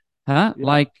here. Huh? Yeah,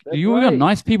 like, we want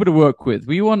nice people to work with.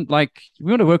 We want to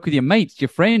work with your mates, your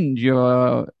friends,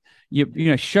 show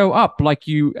up like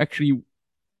you actually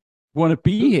want to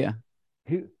be here.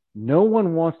 No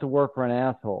one wants to work for an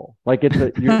asshole. Like,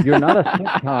 you're not a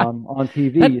sitcom on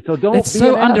TV. So don't. It's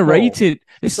so underrated.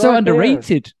 It's so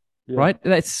underrated, right?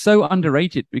 That's so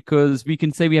underrated, because we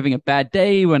can say we're having a bad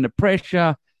day, we're under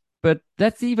pressure, but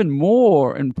that's even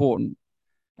more important.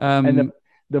 And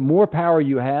the more power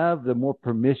you have, the more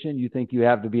permission you think you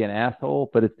have to be an asshole,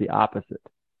 but it's the opposite,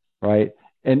 right?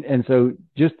 And so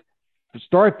just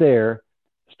start there.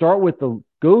 Start with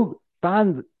go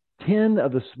find 10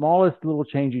 of the smallest little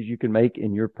changes you can make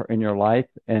in your life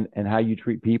and how you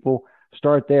treat people.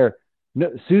 Start there. No,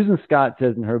 Susan Scott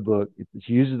says in her book,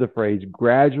 she uses the phrase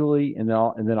gradually and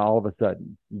then all of a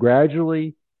sudden.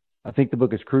 Gradually, I think the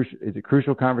book is Crucial. Is it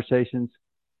Crucial Conversations?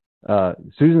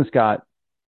 Susan Scott.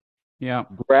 Yeah.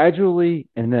 Gradually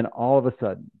and then all of a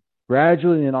sudden.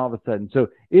 Gradually and all of a sudden. So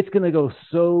it's going to go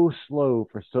so slow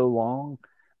for so long,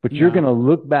 but you're going to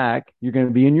look back. You're going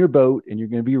to be in your boat and you're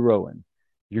going to be rowing.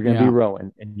 You're going to be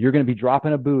rowing, and you're going to be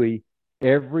dropping a buoy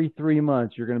every 3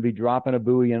 months. You're going to be dropping a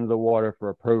buoy into the water for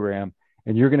a program,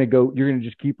 and you're going to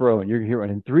just keep rowing. You're going to rowing.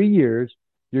 In 3 years,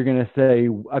 you're going to say,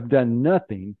 I've done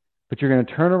nothing, but you're going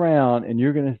to turn around and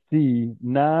you're going to see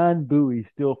 9 buoys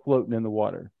still floating in the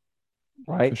water,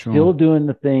 right? Sure. Still doing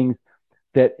the things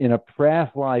that in a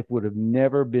past life would have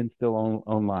never been still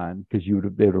online, because they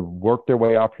would have worked their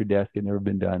way off your desk and never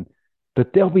been done.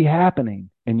 but they'll be happening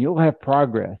and you'll have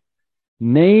progress.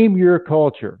 Name your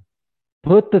culture.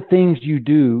 Put the things you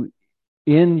do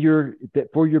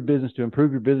for your business to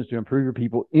improve your business, to improve your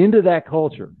people into that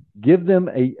culture. Give them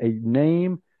a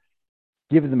name,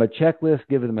 give them a checklist,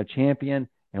 give them a champion,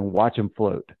 and watch them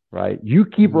float, right? You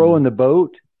keep rowing the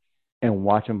boat and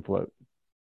watch them float.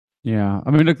 Yeah.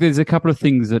 I mean, look, there's a couple of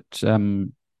things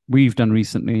that we've done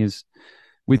recently is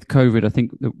with COVID. I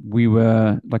think that we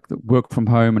were like the work from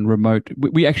home and remote.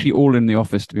 We actually all in the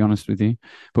office, to be honest with you.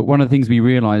 But one of the things we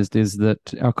realized is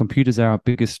that our computers are our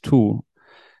biggest tool.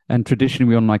 And traditionally,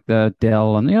 we on like the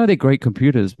Dell, and they're great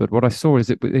computers. But what I saw is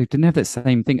that they didn't have that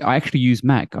same thing. I actually use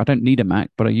Mac. I don't need a Mac,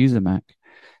 but I use a Mac.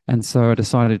 And so I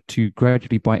decided to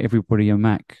gradually buy everybody a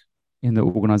Mac in the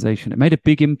organization. It made a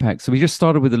big impact. So we just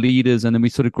started with the leaders, and then we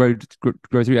sort of grow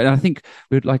through. And I think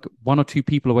we're like one or two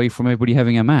people away from everybody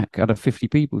having a Mac out of 50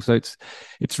 people. So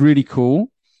it's really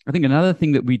cool. I think another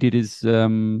thing that we did is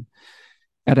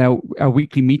at our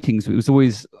weekly meetings, it was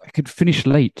always, I could finish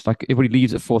late. Like everybody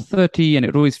leaves at 4:30, and it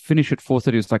would always finish at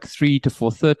 4:30. It was like 3 to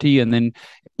 4:30, and then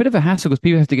a bit of a hassle because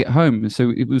people have to get home.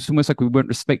 So it was almost like we weren't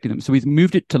respecting them. So we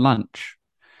moved it to lunch.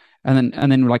 And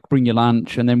then like bring your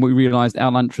lunch, and then we realized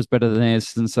our lunch was better than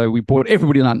theirs, and so we bought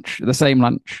everybody lunch, the same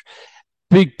lunch.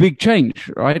 Big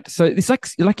change, right? So it's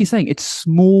like you're saying, it's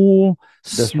small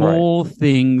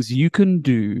things you can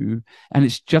do, and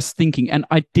it's just thinking. And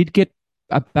I did get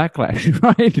a backlash,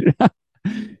 right?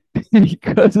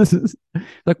 Because this is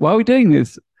like, why are we doing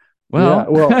this? Well,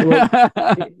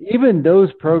 even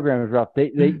those programs, Ralph, they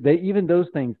even those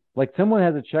things, like someone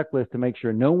has a checklist to make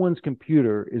sure no one's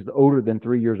computer is older than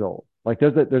 3 years old. Like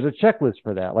there's a checklist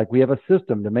for that. Like we have a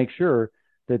system to make sure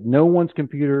that no one's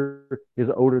computer is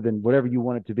older than whatever you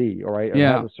want it to be, all right? Or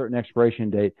has a certain expiration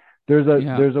date.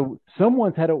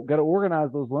 Someone's got to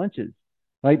organize those lunches.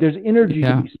 Like there's energy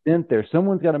to be spent there.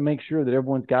 Someone's got to make sure that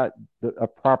everyone's got a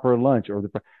proper lunch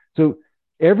so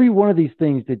every one of these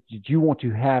things that you want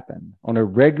to happen on a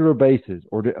regular basis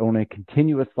or on a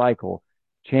continuous cycle,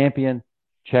 champion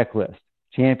checklist.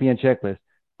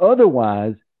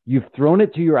 Otherwise, you've thrown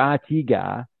it to your IT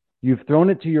guy, you've thrown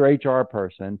it to your HR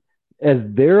person. As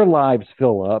their lives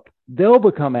fill up, they'll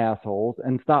become assholes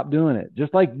and stop doing it.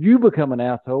 Just like you become an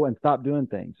asshole and stop doing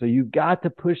things. So you've got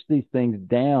to push these things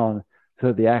down so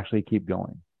that they actually keep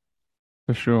going.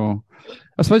 For sure.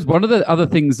 I suppose one of the other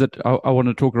things that I want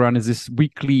to talk around is this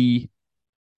weekly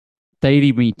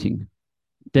daily meeting,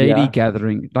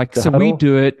 gathering. Like, so huddle? We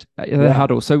do it, the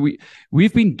huddle. So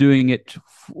we've been doing it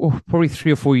for probably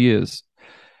 3 or 4 years.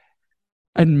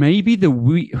 And maybe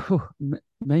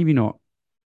maybe not.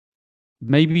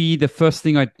 Maybe the first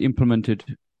thing I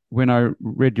implemented when I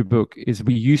read your book is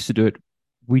we used to do it.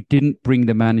 We didn't bring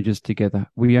the managers together.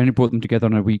 We only brought them together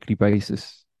on a weekly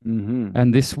basis. Mm-hmm.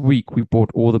 And this week we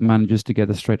brought all the managers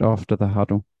together straight after the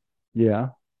huddle. Yeah.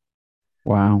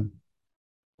 Wow.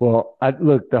 Well,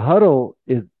 look, the huddle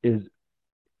it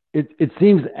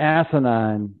seems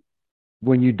asinine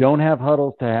when you don't have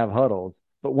huddles to have huddles,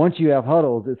 but once you have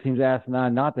huddles, it seems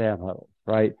asinine not to have huddles,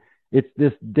 right? It's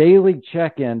this daily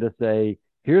check-in to say,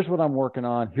 here's what I'm working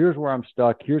on, here's where I'm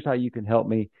stuck, here's how you can help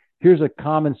me, here's a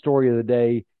common story of the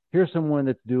day, here's someone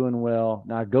that's doing well,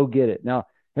 now go get it. Now,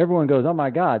 everyone goes, oh my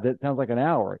God, that sounds like an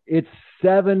hour. It's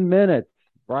 7 minutes,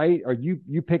 right? Or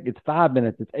you pick, it's 5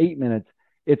 minutes, it's 8 minutes.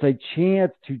 It's a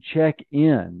chance to check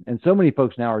in. And so many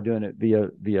folks now are doing it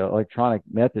via electronic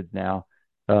methods now.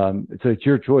 So it's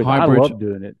your choice. Hybrid. I love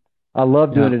doing it. I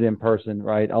love doing it in person,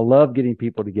 right? I love getting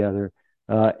people together.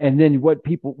 And then what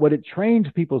it trains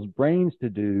people's brains to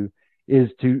do is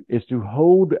to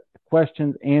hold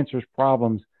questions, answers,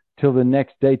 problems till the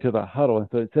next day, till the huddle. And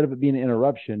so instead of it being an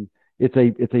interruption,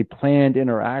 it's a planned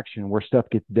interaction where stuff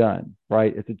gets done,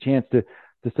 right? It's a chance to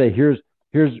say, here's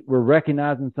we're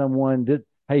recognizing someone that,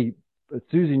 hey,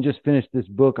 Susan just finished this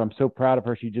book. I'm so proud of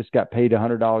her. She just got paid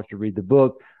 $100 to read the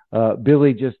book.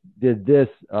 Billy just did this.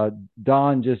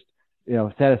 Don just,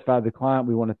 satisfied the client.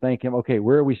 We want to thank him. Okay,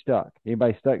 where are we stuck?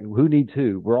 Anybody stuck? Who needs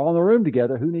who? We're all in the room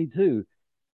together. Who needs who?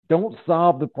 Don't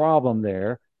solve the problem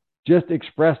there. Just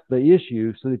express the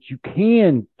issue so that you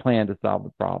can plan to solve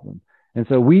the problem. And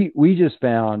so we just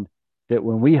found that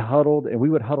when we huddled, and we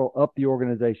would huddle up the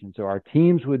organization. So our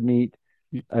teams would meet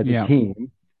as a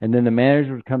team, and then the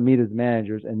managers would come meet as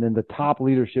managers, and then the top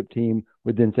leadership team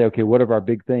would then say, okay, what are our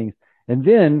big things? And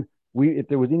then if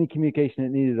there was any communication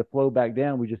that needed to flow back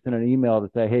down, we just sent an email to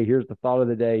say, hey, here's the thought of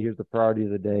the day. Here's the priority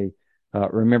of the day.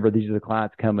 Remember, these are the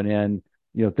clients coming in,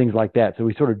 things like that. So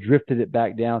we sort of drifted it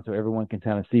back down so everyone can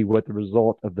kind of see what the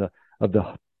result of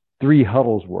the 3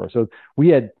 huddles were. So we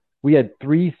had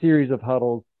 3 series of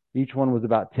huddles. Each one was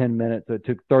about 10 minutes. So it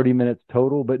took 30 minutes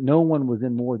total, but no one was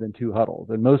in more than 2 huddles.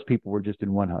 And most people were just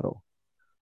in one huddle.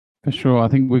 For sure. I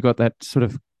think we've got that sort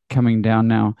of coming down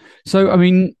now. So, I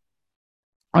mean,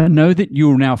 I know that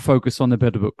you'll now focus on the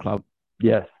Better Book Club.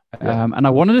 Yes. And I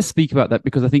wanted to speak about that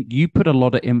because I think you put a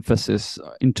lot of emphasis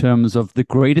in terms of the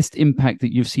greatest impact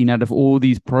that you've seen out of all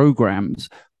these programs,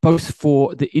 both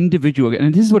for the individual.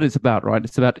 And this is what it's about, right?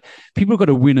 It's about people have got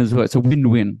to win as well. It's a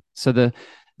win-win. So the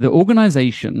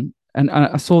organization, and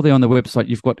I saw there on the website,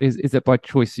 you've got, is that by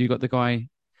choice? You've got the guy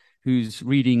who's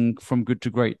reading From Good to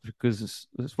Great because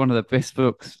it's one of the best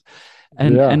books.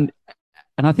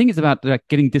 And I think it's about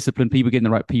getting disciplined people, getting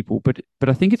the right people. But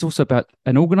I think it's also about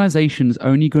an organization's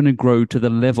only going to grow to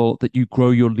the level that you grow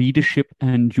your leadership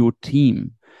and your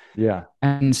team. Yeah.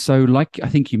 And so, like I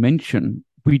think you mentioned,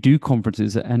 we do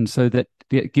conferences, and so that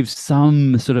it gives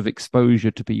some sort of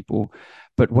exposure to people.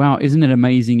 But wow, isn't it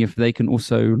amazing if they can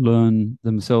also learn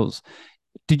themselves?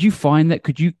 Did you find that?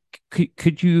 Could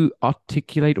you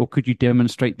articulate or could you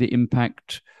demonstrate the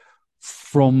impact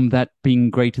from that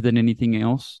being greater than anything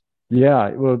else? Yeah,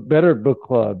 well, Better Book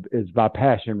Club is my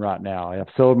passion right now. I've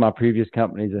sold my previous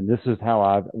companies, and this is how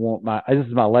I want this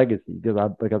is my legacy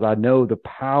because I know the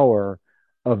power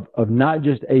of not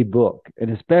just a book,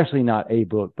 and especially not a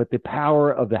book, but the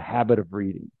power of the habit of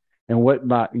reading. And what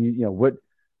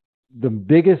the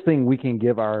biggest thing we can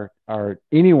give our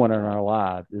anyone in our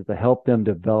lives is to help them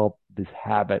develop this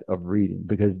habit of reading,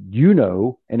 because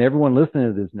and everyone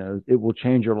listening to this knows, it will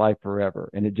change your life forever.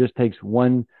 And it just takes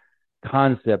one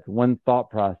concept, one thought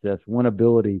process, one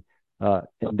ability. And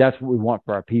that's what we want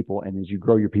for our people. And as you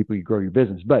grow your people, you grow your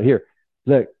business. But here,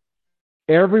 look,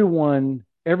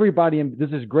 everybody, and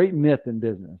this is a great myth in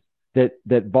business,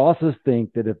 that bosses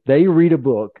think that if they read a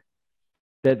book,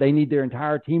 that they need their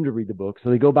entire team to read the book. So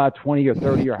they go buy 20 or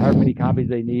 30 or however many copies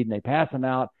they need, and they pass them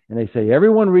out, and they say,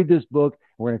 everyone read this book.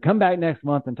 We're going to come back next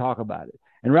month and talk about it.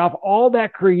 And Ralph, all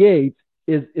that creates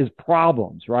is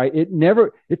problems, right?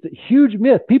 It's a huge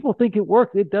myth. People think it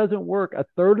works. It doesn't work. A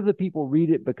third of the people read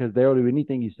it because they'll do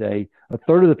anything you say. A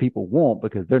third of the people won't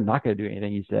because they're not going to do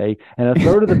anything you say. And a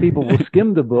third of the people will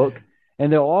skim the book,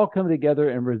 and they'll all come together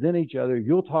and resent each other.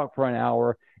 You'll talk for an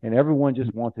hour, and everyone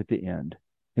just wants it to end.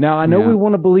 Now, I know we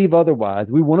want to believe otherwise.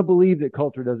 We want to believe that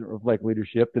culture doesn't reflect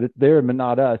leadership, that it's there but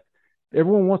not us.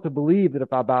 Everyone wants to believe that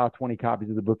if I buy 20 copies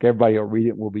of the book, everybody will read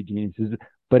it and we'll be geniuses.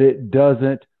 But it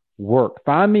doesn't work.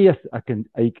 Find me a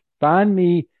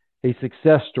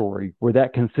success story where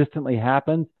that consistently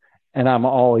happens, and I'm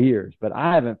all ears. But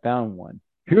I haven't found one.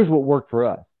 Here's what worked for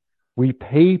us: we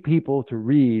pay people to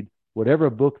read whatever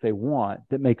book they want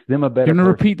that makes them a better person. Do you want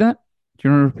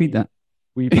to repeat that?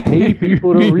 We pay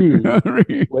people to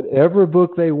read whatever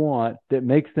book they want that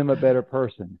makes them a better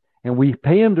person. And we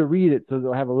pay them to read it so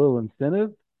they'll have a little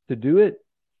incentive to do it,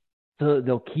 so that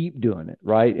they'll keep doing it,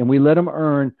 right? And we let them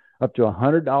earn up to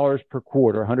 $100 per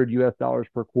quarter, $100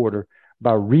 per quarter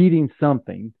by reading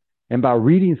something. And by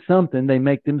reading something, they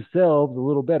make themselves a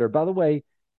little better. By the way,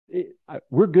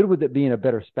 we're good with it being a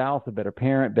better spouse, a better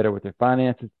parent, better with their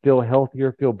finances, feel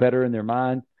healthier, feel better in their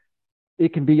mind.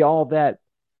 It can be all that,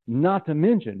 not to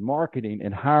mention marketing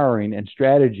and hiring and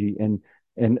strategy and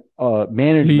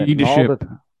management, leadership,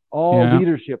 and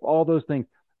leadership, all those things.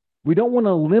 We don't want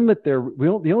to limit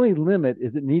the only limit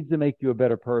is it needs to make you a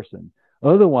better person.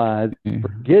 Otherwise,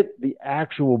 forget the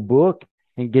actual book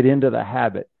and get into the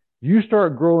habit. You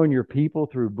start growing your people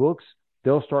through books,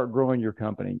 they'll start growing your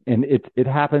company. And it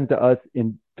happened to us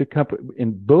in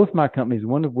both my companies,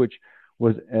 one of which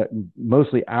was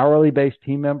mostly hourly based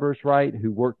team members, right,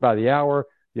 who worked by the hour.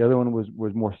 The other one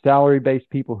was more salary based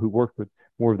people who worked with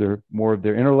more of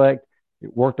their intellect.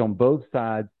 It worked on both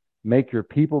sides. Make your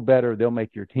people better, they'll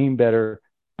make your team better.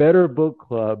 Better Book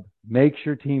Club makes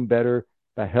your team better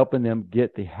by helping them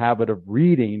get the habit of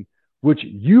reading, which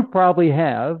you probably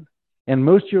have, and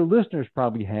most of your listeners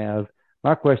probably have.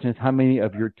 My question is, how many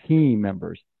of your team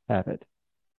members have it?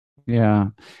 Yeah.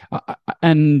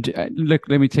 And look,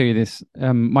 let me tell you this.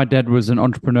 My dad was an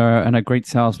entrepreneur and a great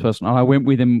salesperson. I went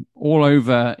with him all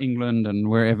over England and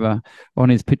wherever on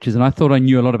his pitches, and I thought I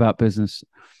knew a lot about business.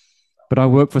 But I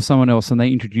worked for someone else, and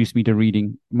they introduced me to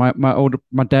reading. My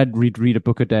dad read a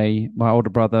book a day. My older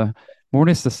brother, more or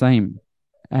less the same.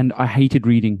 And I hated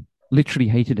reading, literally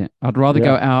hated it. I'd rather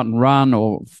go out and run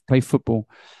or play football.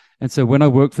 And so when I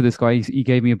worked for this guy, he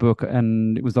gave me a book,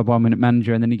 and it was the 1 Minute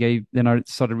Manager. And then I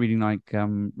started reading like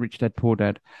Rich Dad, Poor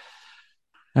Dad.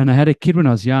 And I had a kid when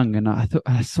I was young, and I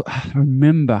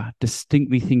remember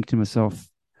distinctly thinking to myself,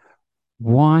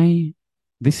 why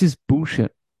this is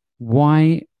bullshit?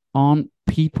 Why aren't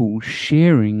people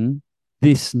sharing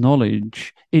this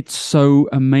knowledge? It's so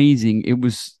amazing. It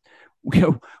was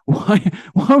why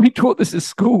are we taught this at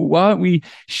school? Why aren't we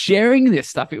sharing this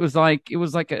stuff? It was like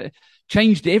a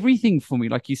changed everything for me.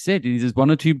 Like you said, there's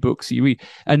one or two books you read,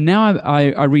 and now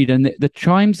I read, and the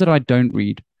chimes that I don't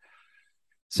read.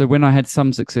 So when I had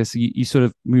some success, you sort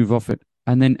of move off it,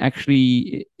 and then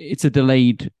actually it's a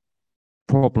delayed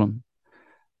problem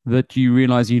that you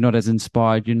realize you're not as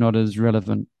inspired, you're not as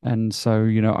relevant. And so,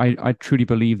 I truly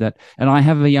believe that. And I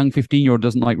have a young 15-year-old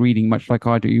doesn't like reading much like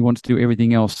I do. He wants to do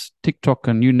everything else, TikTok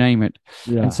and you name it.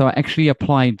 Yeah. And so I actually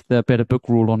applied the better book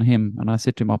rule on him. And I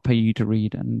said to him, I'll pay you to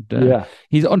read. And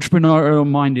he's entrepreneurial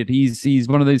minded. He's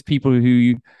one of those people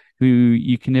who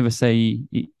you can never say,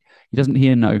 he doesn't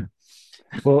hear no.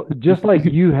 Well, just like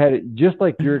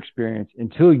your experience,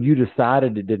 until you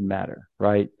decided it didn't matter,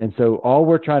 right? And so all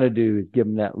we're trying to do is give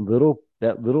them that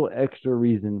little extra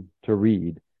reason to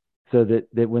read, so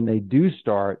that when they do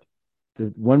start,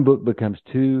 the one book becomes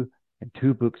two, and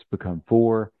two books become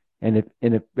four. And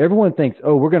if everyone thinks,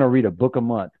 oh, we're going to read a book a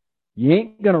month, you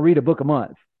ain't going to read a book a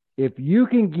month. If you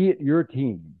can get your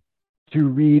team to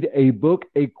read a book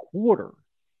a quarter,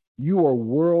 you are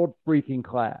world freaking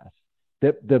class.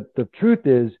 The truth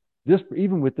is,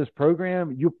 even with this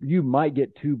program, you might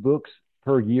get 2 books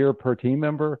per year per team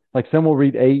member. Like some will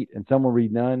read 8 and some will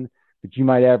read none, but you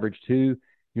might average 2.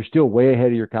 You're still way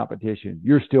ahead of your competition.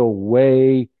 You're still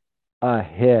way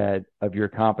ahead of your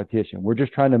competition. We're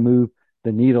just trying to move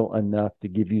the needle enough to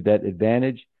give you that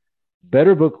advantage.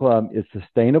 Better Book Club is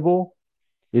sustainable,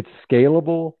 it's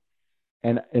scalable,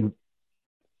 and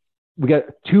we got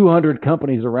 200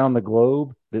 companies around the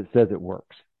globe that says it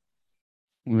works.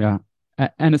 Yeah.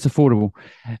 And it's affordable.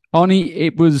 Arnie,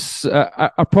 it was,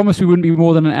 I promised we wouldn't be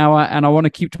more than an hour, and I want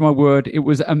to keep to my word. It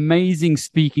was amazing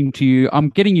speaking to you. I'm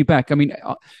getting you back. I mean,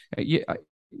 yeah,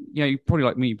 you're probably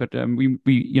like me, but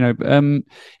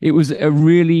it was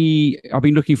I've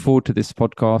been looking forward to this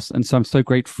podcast, and so I'm so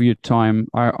grateful for your time.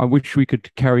 I wish we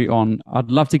could carry on. I'd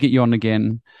love to get you on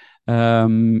again.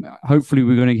 Hopefully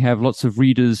we're going to have lots of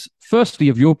readers, firstly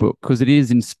of your book, because it is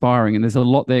inspiring and there's a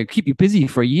lot there. Keep you busy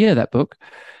for a year, that book.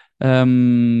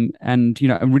 And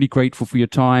I'm really grateful for your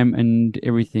time and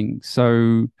everything.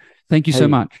 So thank you so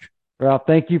much. Ralph,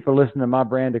 thank you for listening to my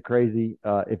brand of crazy.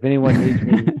 If anyone needs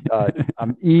me,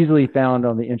 I'm easily found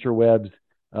on the interwebs.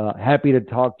 Happy to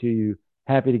talk to you,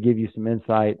 happy to give you some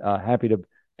insight, happy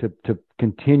to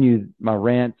continue my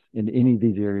rants in any of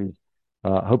these areas.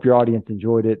 Hope your audience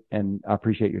enjoyed it, and I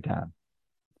appreciate your time.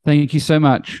 Thank you so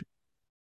much.